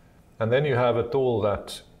 and then you have a tool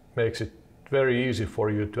that makes it very easy for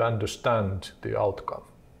you to understand the outcome.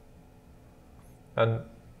 And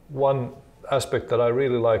one aspect that I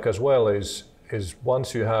really like as well is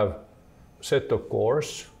once you have a set of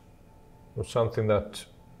cores, or something that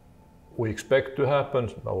we expect to happen,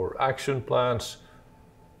 our action plans,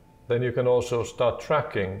 then you can also start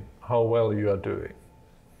tracking how well you are doing.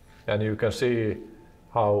 And you can see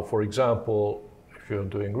how, for example, if you're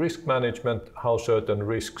doing risk management, how certain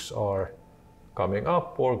risks are coming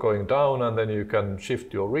up or going down, and then you can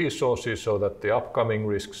shift your resources so that the upcoming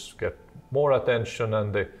risks get more attention,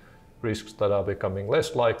 and the risks that are becoming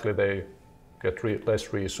less likely, they get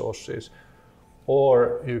less resources.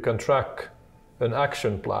 Or you can track an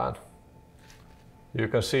action plan. You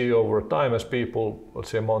can see over time as people, let's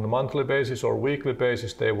say on a monthly basis or weekly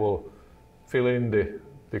basis, they will fill in the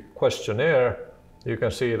questionnaire. You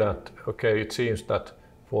can see that, okay, it seems that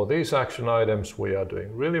for these action items we are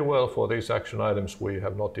doing really well, for these action items we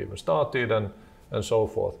have not even started, and so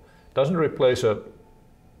forth. It doesn't replace a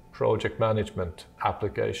project management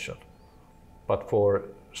application, but for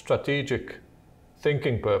strategic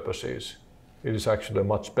thinking purposes, it is actually a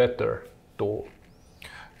much better tool.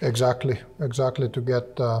 Exactly, to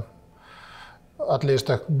get at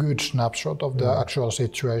least a good snapshot of the actual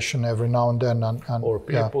situation every now and then. Or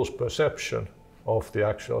people's perception of the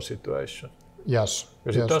actual situation. Yes.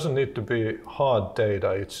 Because it doesn't need to be hard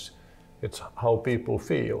data, it's how people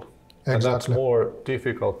feel. Exactly. And that's more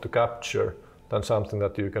difficult to capture than something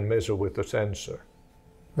that you can measure with a sensor.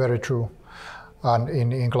 Very true. And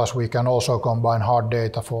in Inclus we can also combine hard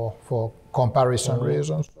data for comparison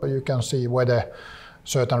reasons. So you can see whether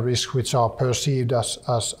certain risks which are perceived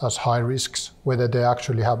as high risks, whether they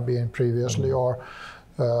actually have been previously or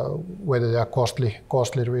whether they are costly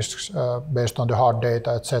risks based on the hard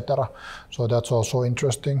data, etc. So that's also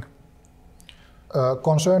interesting.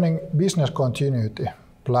 Concerning business continuity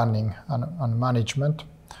planning and management,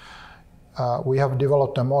 we have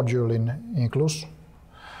developed a module in Inclus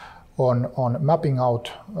on mapping out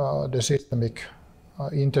the systemic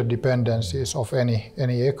interdependencies of any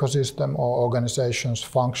ecosystem or organizations,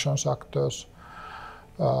 functions, actors,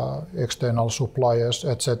 external suppliers,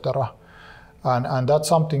 etc. And that's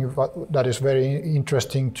something that is very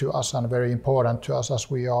interesting to us and very important to us, as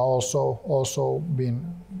we are also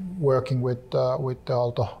been working with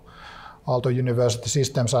the Aalto University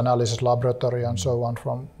Systems Analysis Laboratory and so on,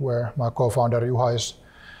 from where my co-founder Juha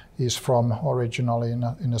is from originally,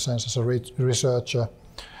 in a sense, as a researcher.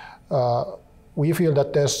 We feel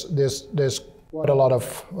that there's quite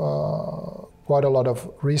a lot of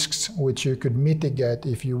risks which you could mitigate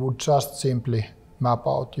if you would just simply map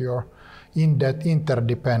out your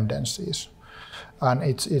interdependencies. And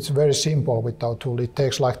it's very simple with our tool. It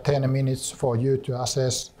takes like 10 minutes for you to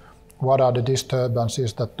assess what are the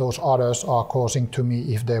disturbances that those others are causing to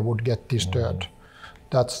me if they would get disturbed.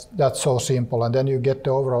 That's so simple, and then you get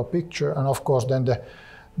the overall picture, and of course then the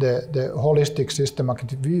holistic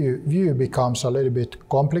systematic view becomes a little bit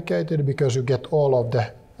complicated because you get all of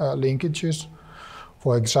the linkages.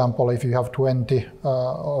 For example, if you have 20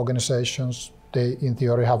 organizations, they in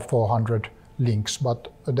theory have 400 links, but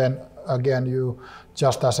then again you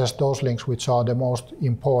just assess those links which are the most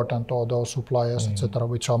important, or those suppliers, etc.,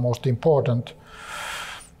 which are most important.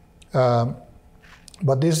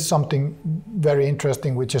 But this is something very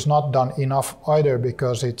interesting which is not done enough either,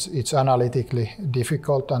 because it's analytically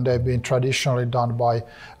difficult, and they've been traditionally done by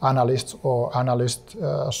analysts or analyst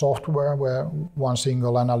software, where one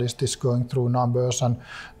single analyst is going through numbers and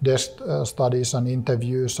desk studies and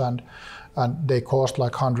interviews, and they cost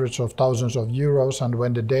like hundreds of thousands of euros, and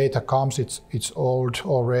when the data comes, it's old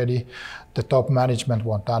already. The top management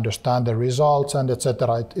want to understand the results, and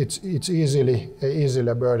etc. It's easily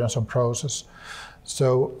a burdensome process.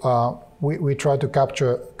 So we try to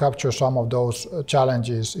capture some of those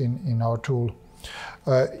challenges in our tool.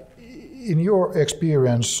 In your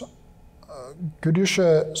experience, could you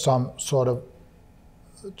share some sort of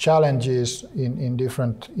challenges in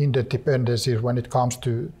different interdependencies when it comes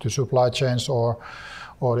to supply chains or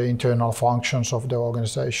the internal functions of the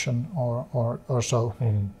organization or so?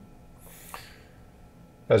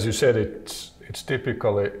 As you said, it's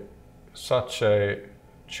typically such a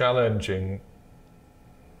challenging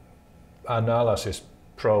analysis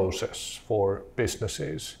process for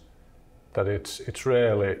businesses that it's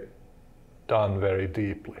rarely done very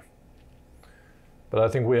deeply. But I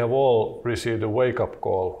think we have all received a wake-up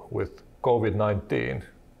call with COVID-19,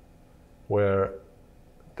 where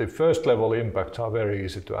the first level impacts are very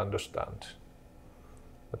easy to understand.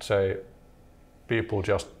 Let's say people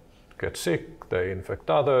just get sick, they infect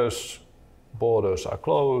others, borders are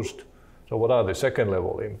closed. So what are the second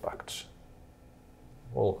level impacts?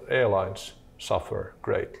 Well, airlines suffer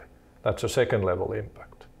greatly. That's a second level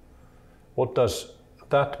impact. What does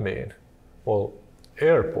that mean? Well,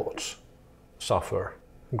 airports suffer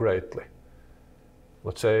greatly.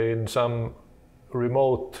 Let's say in some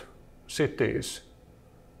remote cities,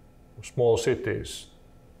 small cities,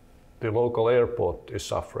 the local airport is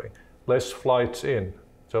suffering. Less flights in.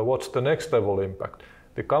 So what's the next level impact?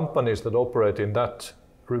 The companies that operate in that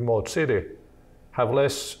remote city have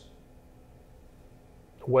less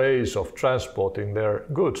ways of transporting their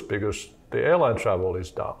goods because the airline travel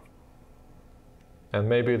is down. And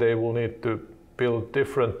maybe they will need to build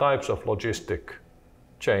different types of logistic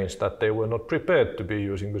chains that they were not prepared to be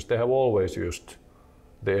using because they have always used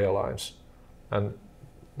the airlines. And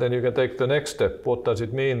then you can take the next step. What does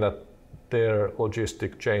it mean that their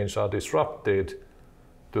logistic chains are disrupted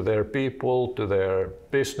to their people, to their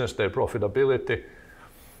business, their profitability?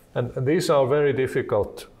 And these are very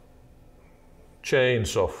difficult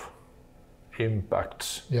chains of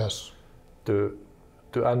impacts. Yes.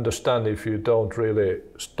 To understand if you don't really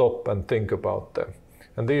stop and think about them.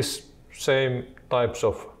 And these same types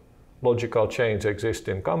of logical chains exist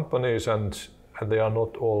in companies, and they are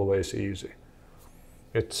not always easy.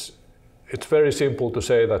 It's very simple to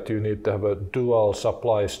say that you need to have a dual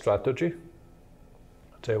supply strategy.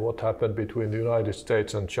 Say what happened between the United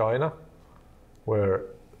States and China, where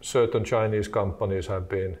certain Chinese companies have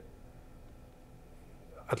been,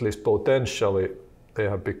 at least potentially, they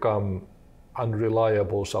have become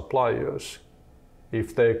unreliable suppliers.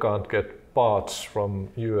 If they can't get parts from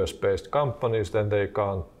US-based companies, then they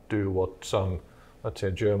can't do what some, let's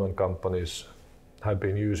say, German companies have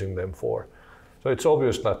been using them for. So it's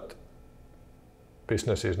obvious that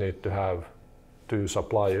businesses need to have two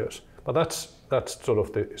suppliers. But that's sort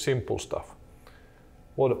of the simple stuff.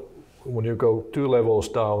 When you go two levels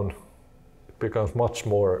down, it becomes much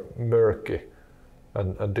more murky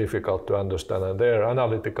and difficult to understand. And their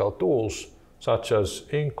analytical tools, such as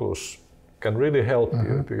Inclus, can really help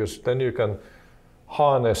you, because then you can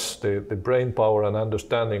harness the brain power and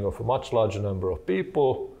understanding of a much larger number of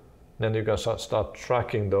people. Then you can start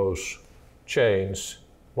tracking those chains,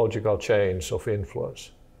 logical chains of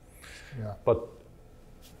influence. Yeah. But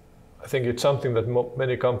I think it's something that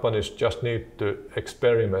many companies just need to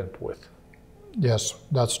experiment with. Yes,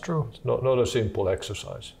 that's true. It's not a simple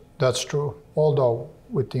exercise. That's true. Although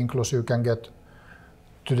with Inclus you can get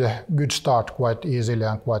to the good start quite easily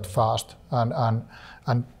and quite fast, and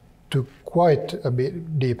to quite a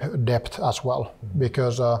bit deep depth as well,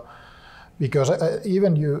 because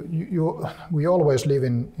even we always live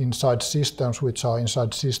inside systems which are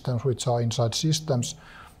inside systems which are inside systems,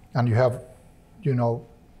 and you have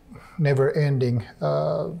never-ending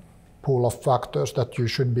pool of factors that you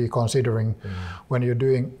should be considering when you're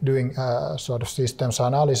doing sort of systems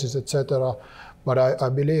analysis, etc. But I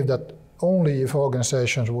believe that only if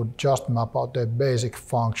organizations would just map out their basic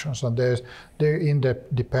functions and their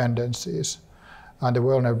interdependencies and the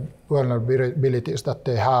vulnerabilities that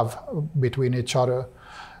they have between each other,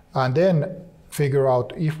 and then figure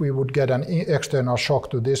out if we would get an external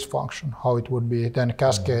shock to this function, how it would be then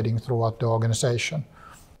cascading throughout the organization.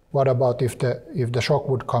 What about if the shock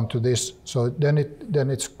would come to this? So then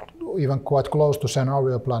it's even quite close to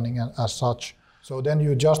scenario planning as such. So then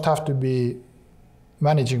you just have to be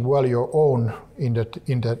managing well your own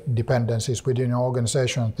interdependencies within your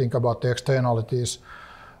organization. Think about the externalities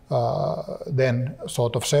then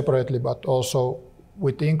sort of separately, but also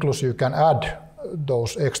with Inclus you can add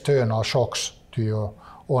those external shocks to your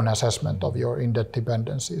own assessment of your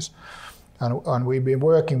interdependencies. And we've been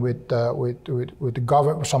working with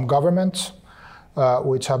some governments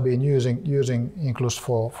which have been using Inclus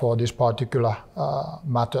for this particular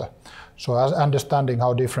matter. So as understanding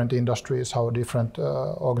how different industries, how different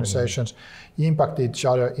organizations impact each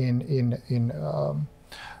other in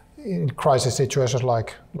crisis situations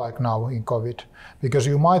like now in COVID, because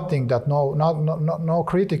you might think that no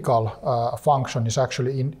critical function is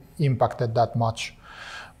actually impacted that much.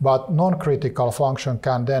 But non-critical function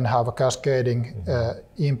can then have a cascading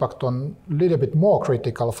impact on a little bit more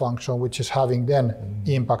critical function, which is having then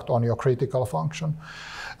impact on your critical function.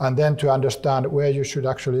 and then to understand where you should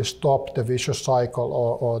actually stop the vicious cycle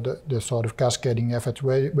or the sort of cascading effect,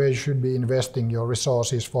 where you should be investing your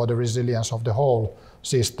resources for the resilience of the whole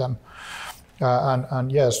system.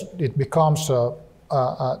 And yes, it becomes a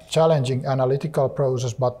challenging analytical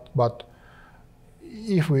process, but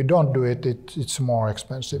if we don't do it, it's more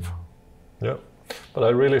expensive. Yeah, but I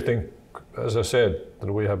really think, as I said,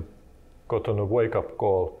 that we have gotten a wake-up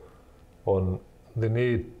call on the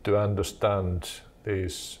need to understand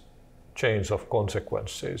these chains of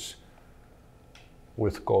consequences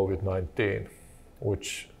with COVID-19,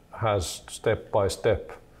 which has step by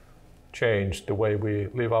step changed the way we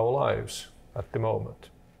live our lives at the moment.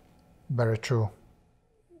 Very true.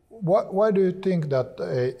 Why do you think that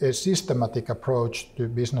a systematic approach to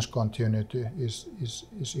business continuity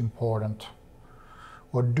is important?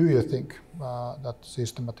 Or do you think that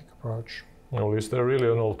systematic approach? Well, is there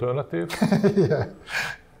really an alternative? Yeah.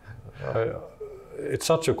 It's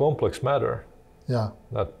such a complex matter, yeah,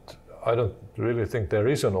 that I don't really think there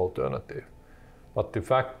is an alternative. But the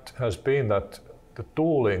fact has been that the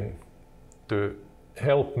tooling to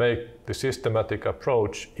help make the systematic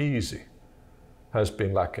approach easy has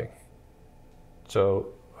been lacking.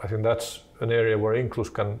 So I think that's an area where Inclus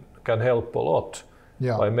can help a lot,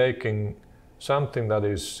 yeah, by making something that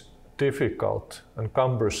is difficult and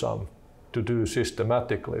cumbersome to do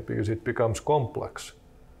systematically, because it becomes complex.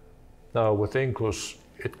 Now with Inclus,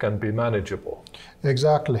 it can be manageable.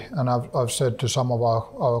 Exactly, and I've said to some of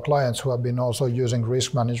our clients who have been also using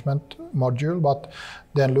risk management module, but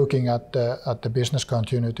then looking at the business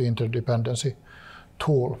continuity interdependency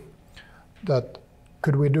tool, that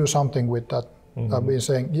could we do something with that? Mm-hmm. I've been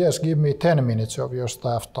saying, yes, give me 10 minutes of your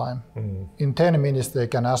staff time. Mm-hmm. In 10 minutes, they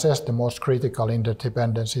can assess the most critical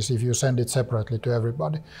interdependencies if you send it separately to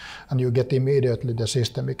everybody, and you get immediately the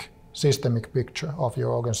systemic picture of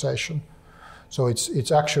your organization. So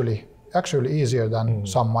it's actually easier than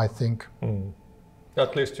some might think.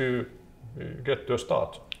 At least you get to a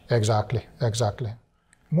start. Exactly.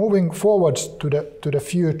 Moving forwards to the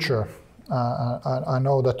future, I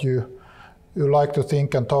know that you like to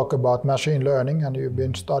think and talk about machine learning, and you've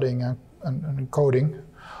been studying and coding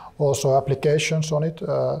also applications on it.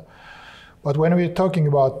 But when we're talking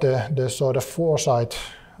about the sort of foresight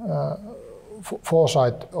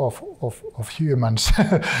of humans,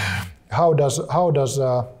 how does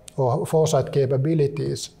or foresight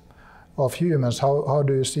capabilities of humans, how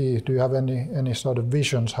do you see, do you have any sort of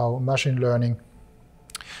visions how machine learning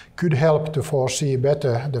could help to foresee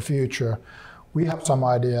better the future? We have some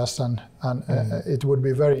ideas, and it would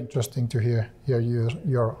be very interesting to hear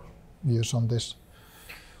your views on this.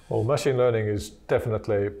 Well, machine learning is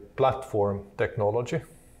definitely platform technology,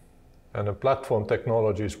 and a platform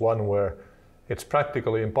technology is one where it's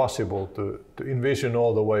practically impossible to envision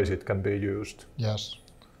all the ways it can be used. Yes.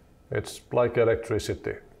 It's like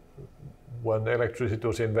electricity. When electricity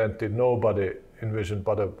was invented, nobody envisioned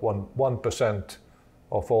but 1%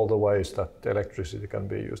 of all the ways that electricity can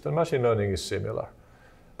be used. And machine learning is similar.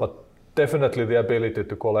 But definitely the ability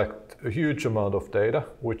to collect a huge amount of data,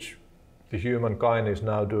 which the humankind is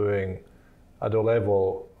now doing at a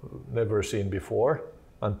level never seen before.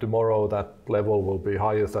 And tomorrow that level will be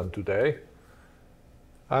higher than today.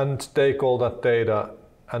 And take all that data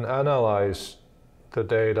and analyze the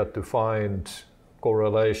data to find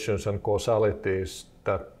correlations and causalities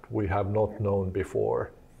that we have not known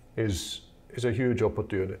before is a huge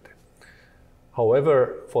opportunity.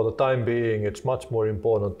 However, for the time being, it's much more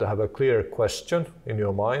important to have a clear question in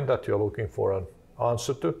your mind that you're looking for an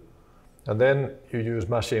answer to. And then you use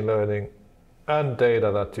machine learning and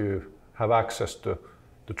data that you have access to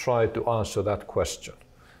try to answer that question.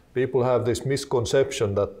 People have this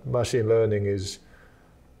misconception that machine learning is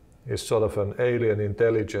sort of an alien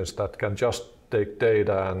intelligence that can just take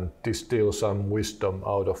data and distill some wisdom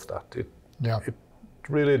out of that. It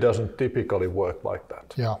really doesn't typically work like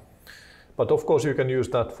that. Yeah. But of course you can use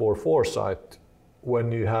that for foresight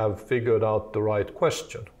when you have figured out the right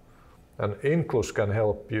question. And Inclus can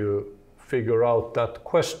help you figure out that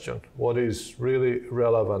question, what is really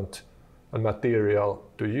relevant and material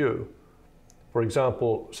to you. For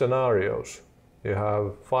example, scenarios. You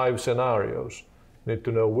have 5 scenarios. You need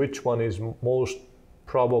to know which one is most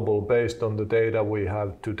probable based on the data we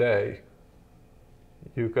have today.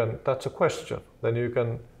 That's a question. Then you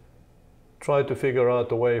can try to figure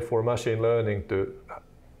out a way for machine learning to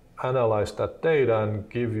analyze that data and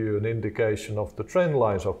give you an indication of the trend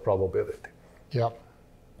lines of probability. Yeah.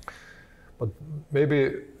 But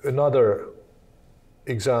maybe another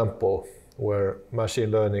example where machine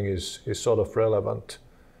learning is sort of relevant,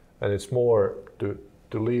 and it's more to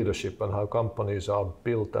leadership and how companies are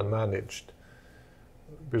built and managed.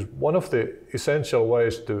 Because one of the essential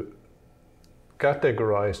ways to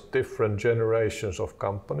categorize different generations of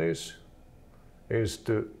companies is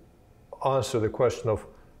to answer the question of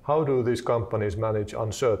how do these companies manage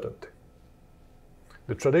uncertainty?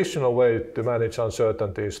 The traditional way to manage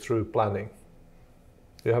uncertainty is through planning.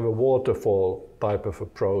 You have a waterfall type of a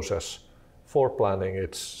process for planning.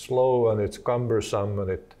 It's slow and it's cumbersome and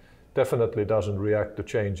it definitely doesn't react to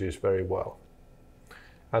changes very well.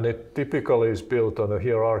 And it typically is built on a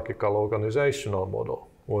hierarchical organizational model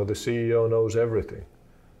where the CEO knows everything.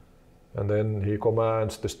 And then he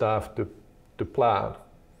commands the staff to plan.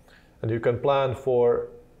 And you can plan for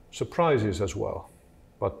surprises as well,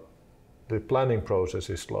 but the planning process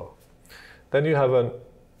is slow. Then you have an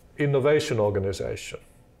innovation organization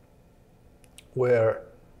where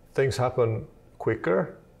things happen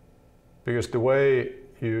quicker because the way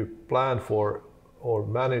you plan for or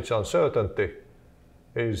manage uncertainty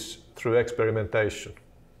is through experimentation.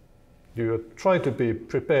 You try to be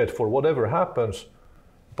prepared for whatever happens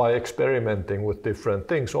by experimenting with different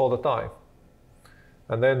things all the time.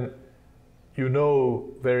 And then you know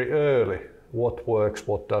very early what works,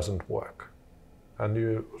 what doesn't work. And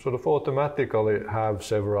you sort of automatically have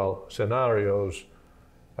several scenarios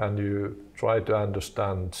and you try to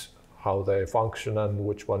understand how they function and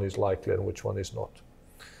which one is likely and which one is not.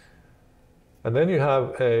 And then you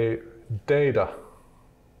have a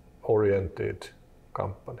data-oriented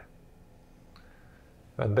company.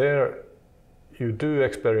 And there you do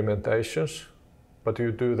experimentations, but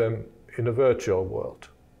you do them in a virtual world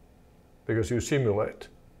because you simulate.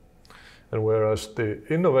 And whereas the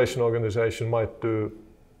innovation organization might do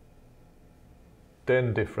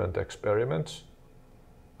 10 different experiments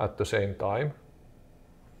at the same time,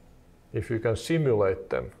 if you can simulate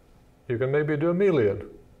them, you can maybe do 1 million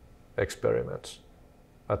experiments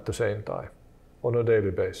at the same time on a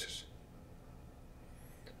daily basis.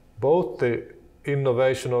 Both the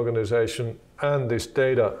innovation organization and this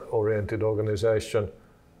data-oriented organization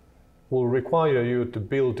will require you to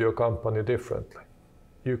build your company differently.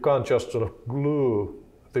 You can't just sort of glue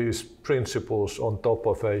these principles on top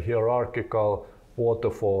of a hierarchical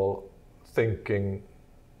waterfall thinking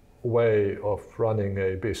way of running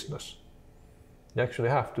a business. You actually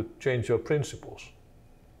have to change your principles.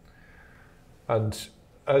 And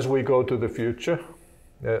as we go to the future,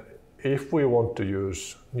 if we want to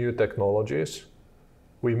use new technologies,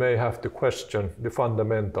 we may have to question the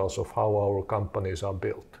fundamentals of how our companies are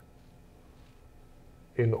built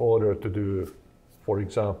in order to do, for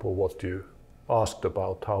example, what you asked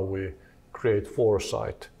about, how we create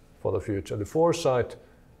foresight for the future. The foresight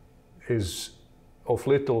is of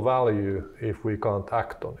little value if we can't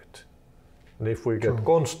act on it. And if we get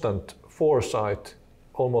constant foresight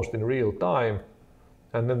almost in real time,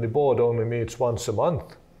 and then the board only meets once a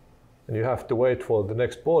month, and you have to wait for the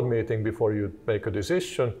next board meeting before you make a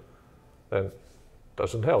decision, then it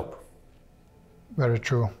doesn't help. Very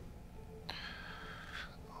true.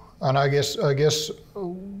 And I guess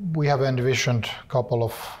we have envisioned a couple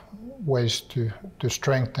of ways to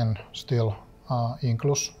strengthen still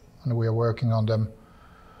Inclus, and we are working on them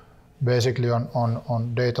basically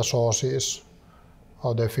on data sources,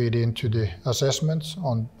 how they feed into the assessments,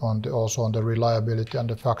 also on the reliability and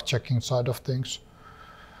the fact-checking side of things.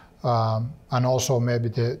 And also maybe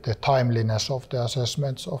the timeliness of the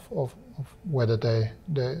assessments of whether the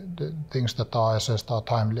things that are assessed are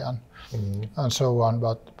timely and so on.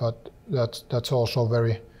 But that's also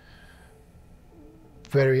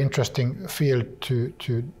very interesting field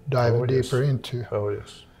to dive deeper into. Oh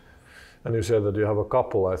yes. And you said that you have a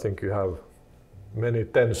couple. I think you have many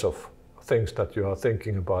tens of things that you are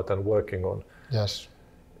thinking about and working on. Yes.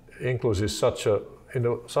 Inclus is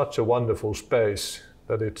such a wonderful space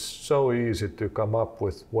that it's so easy to come up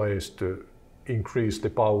with ways to increase the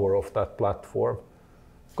power of that platform.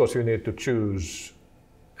 Of course, you need to choose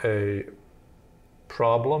a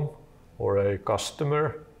problem or a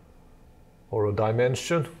customer or a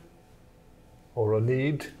dimension or a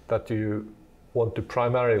need that you want to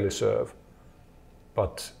primarily serve.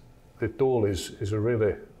 But the tool is a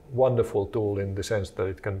really wonderful tool in the sense that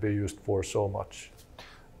it can be used for so much.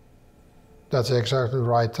 That's exactly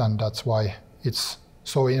right, and that's why it's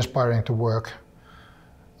so inspiring to work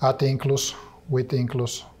at Inclus, with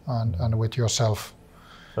Inclus, and with yourself.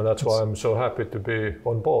 And that's why I'm so happy to be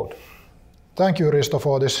on board. Thank you, Risto,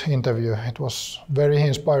 for this interview. It was very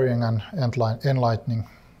inspiring and enlightening.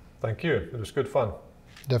 Thank you. It was good fun.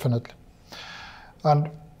 Definitely. And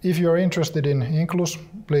if you're interested in Inclus,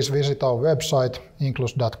 please visit our website,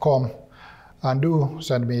 inclus.com, and do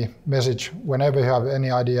send me a message whenever you have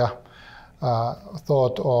any idea,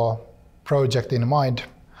 thought, or project in mind.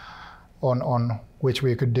 on which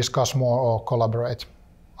we could discuss more or collaborate.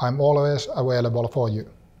 I'm always available for you.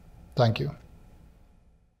 Thank you.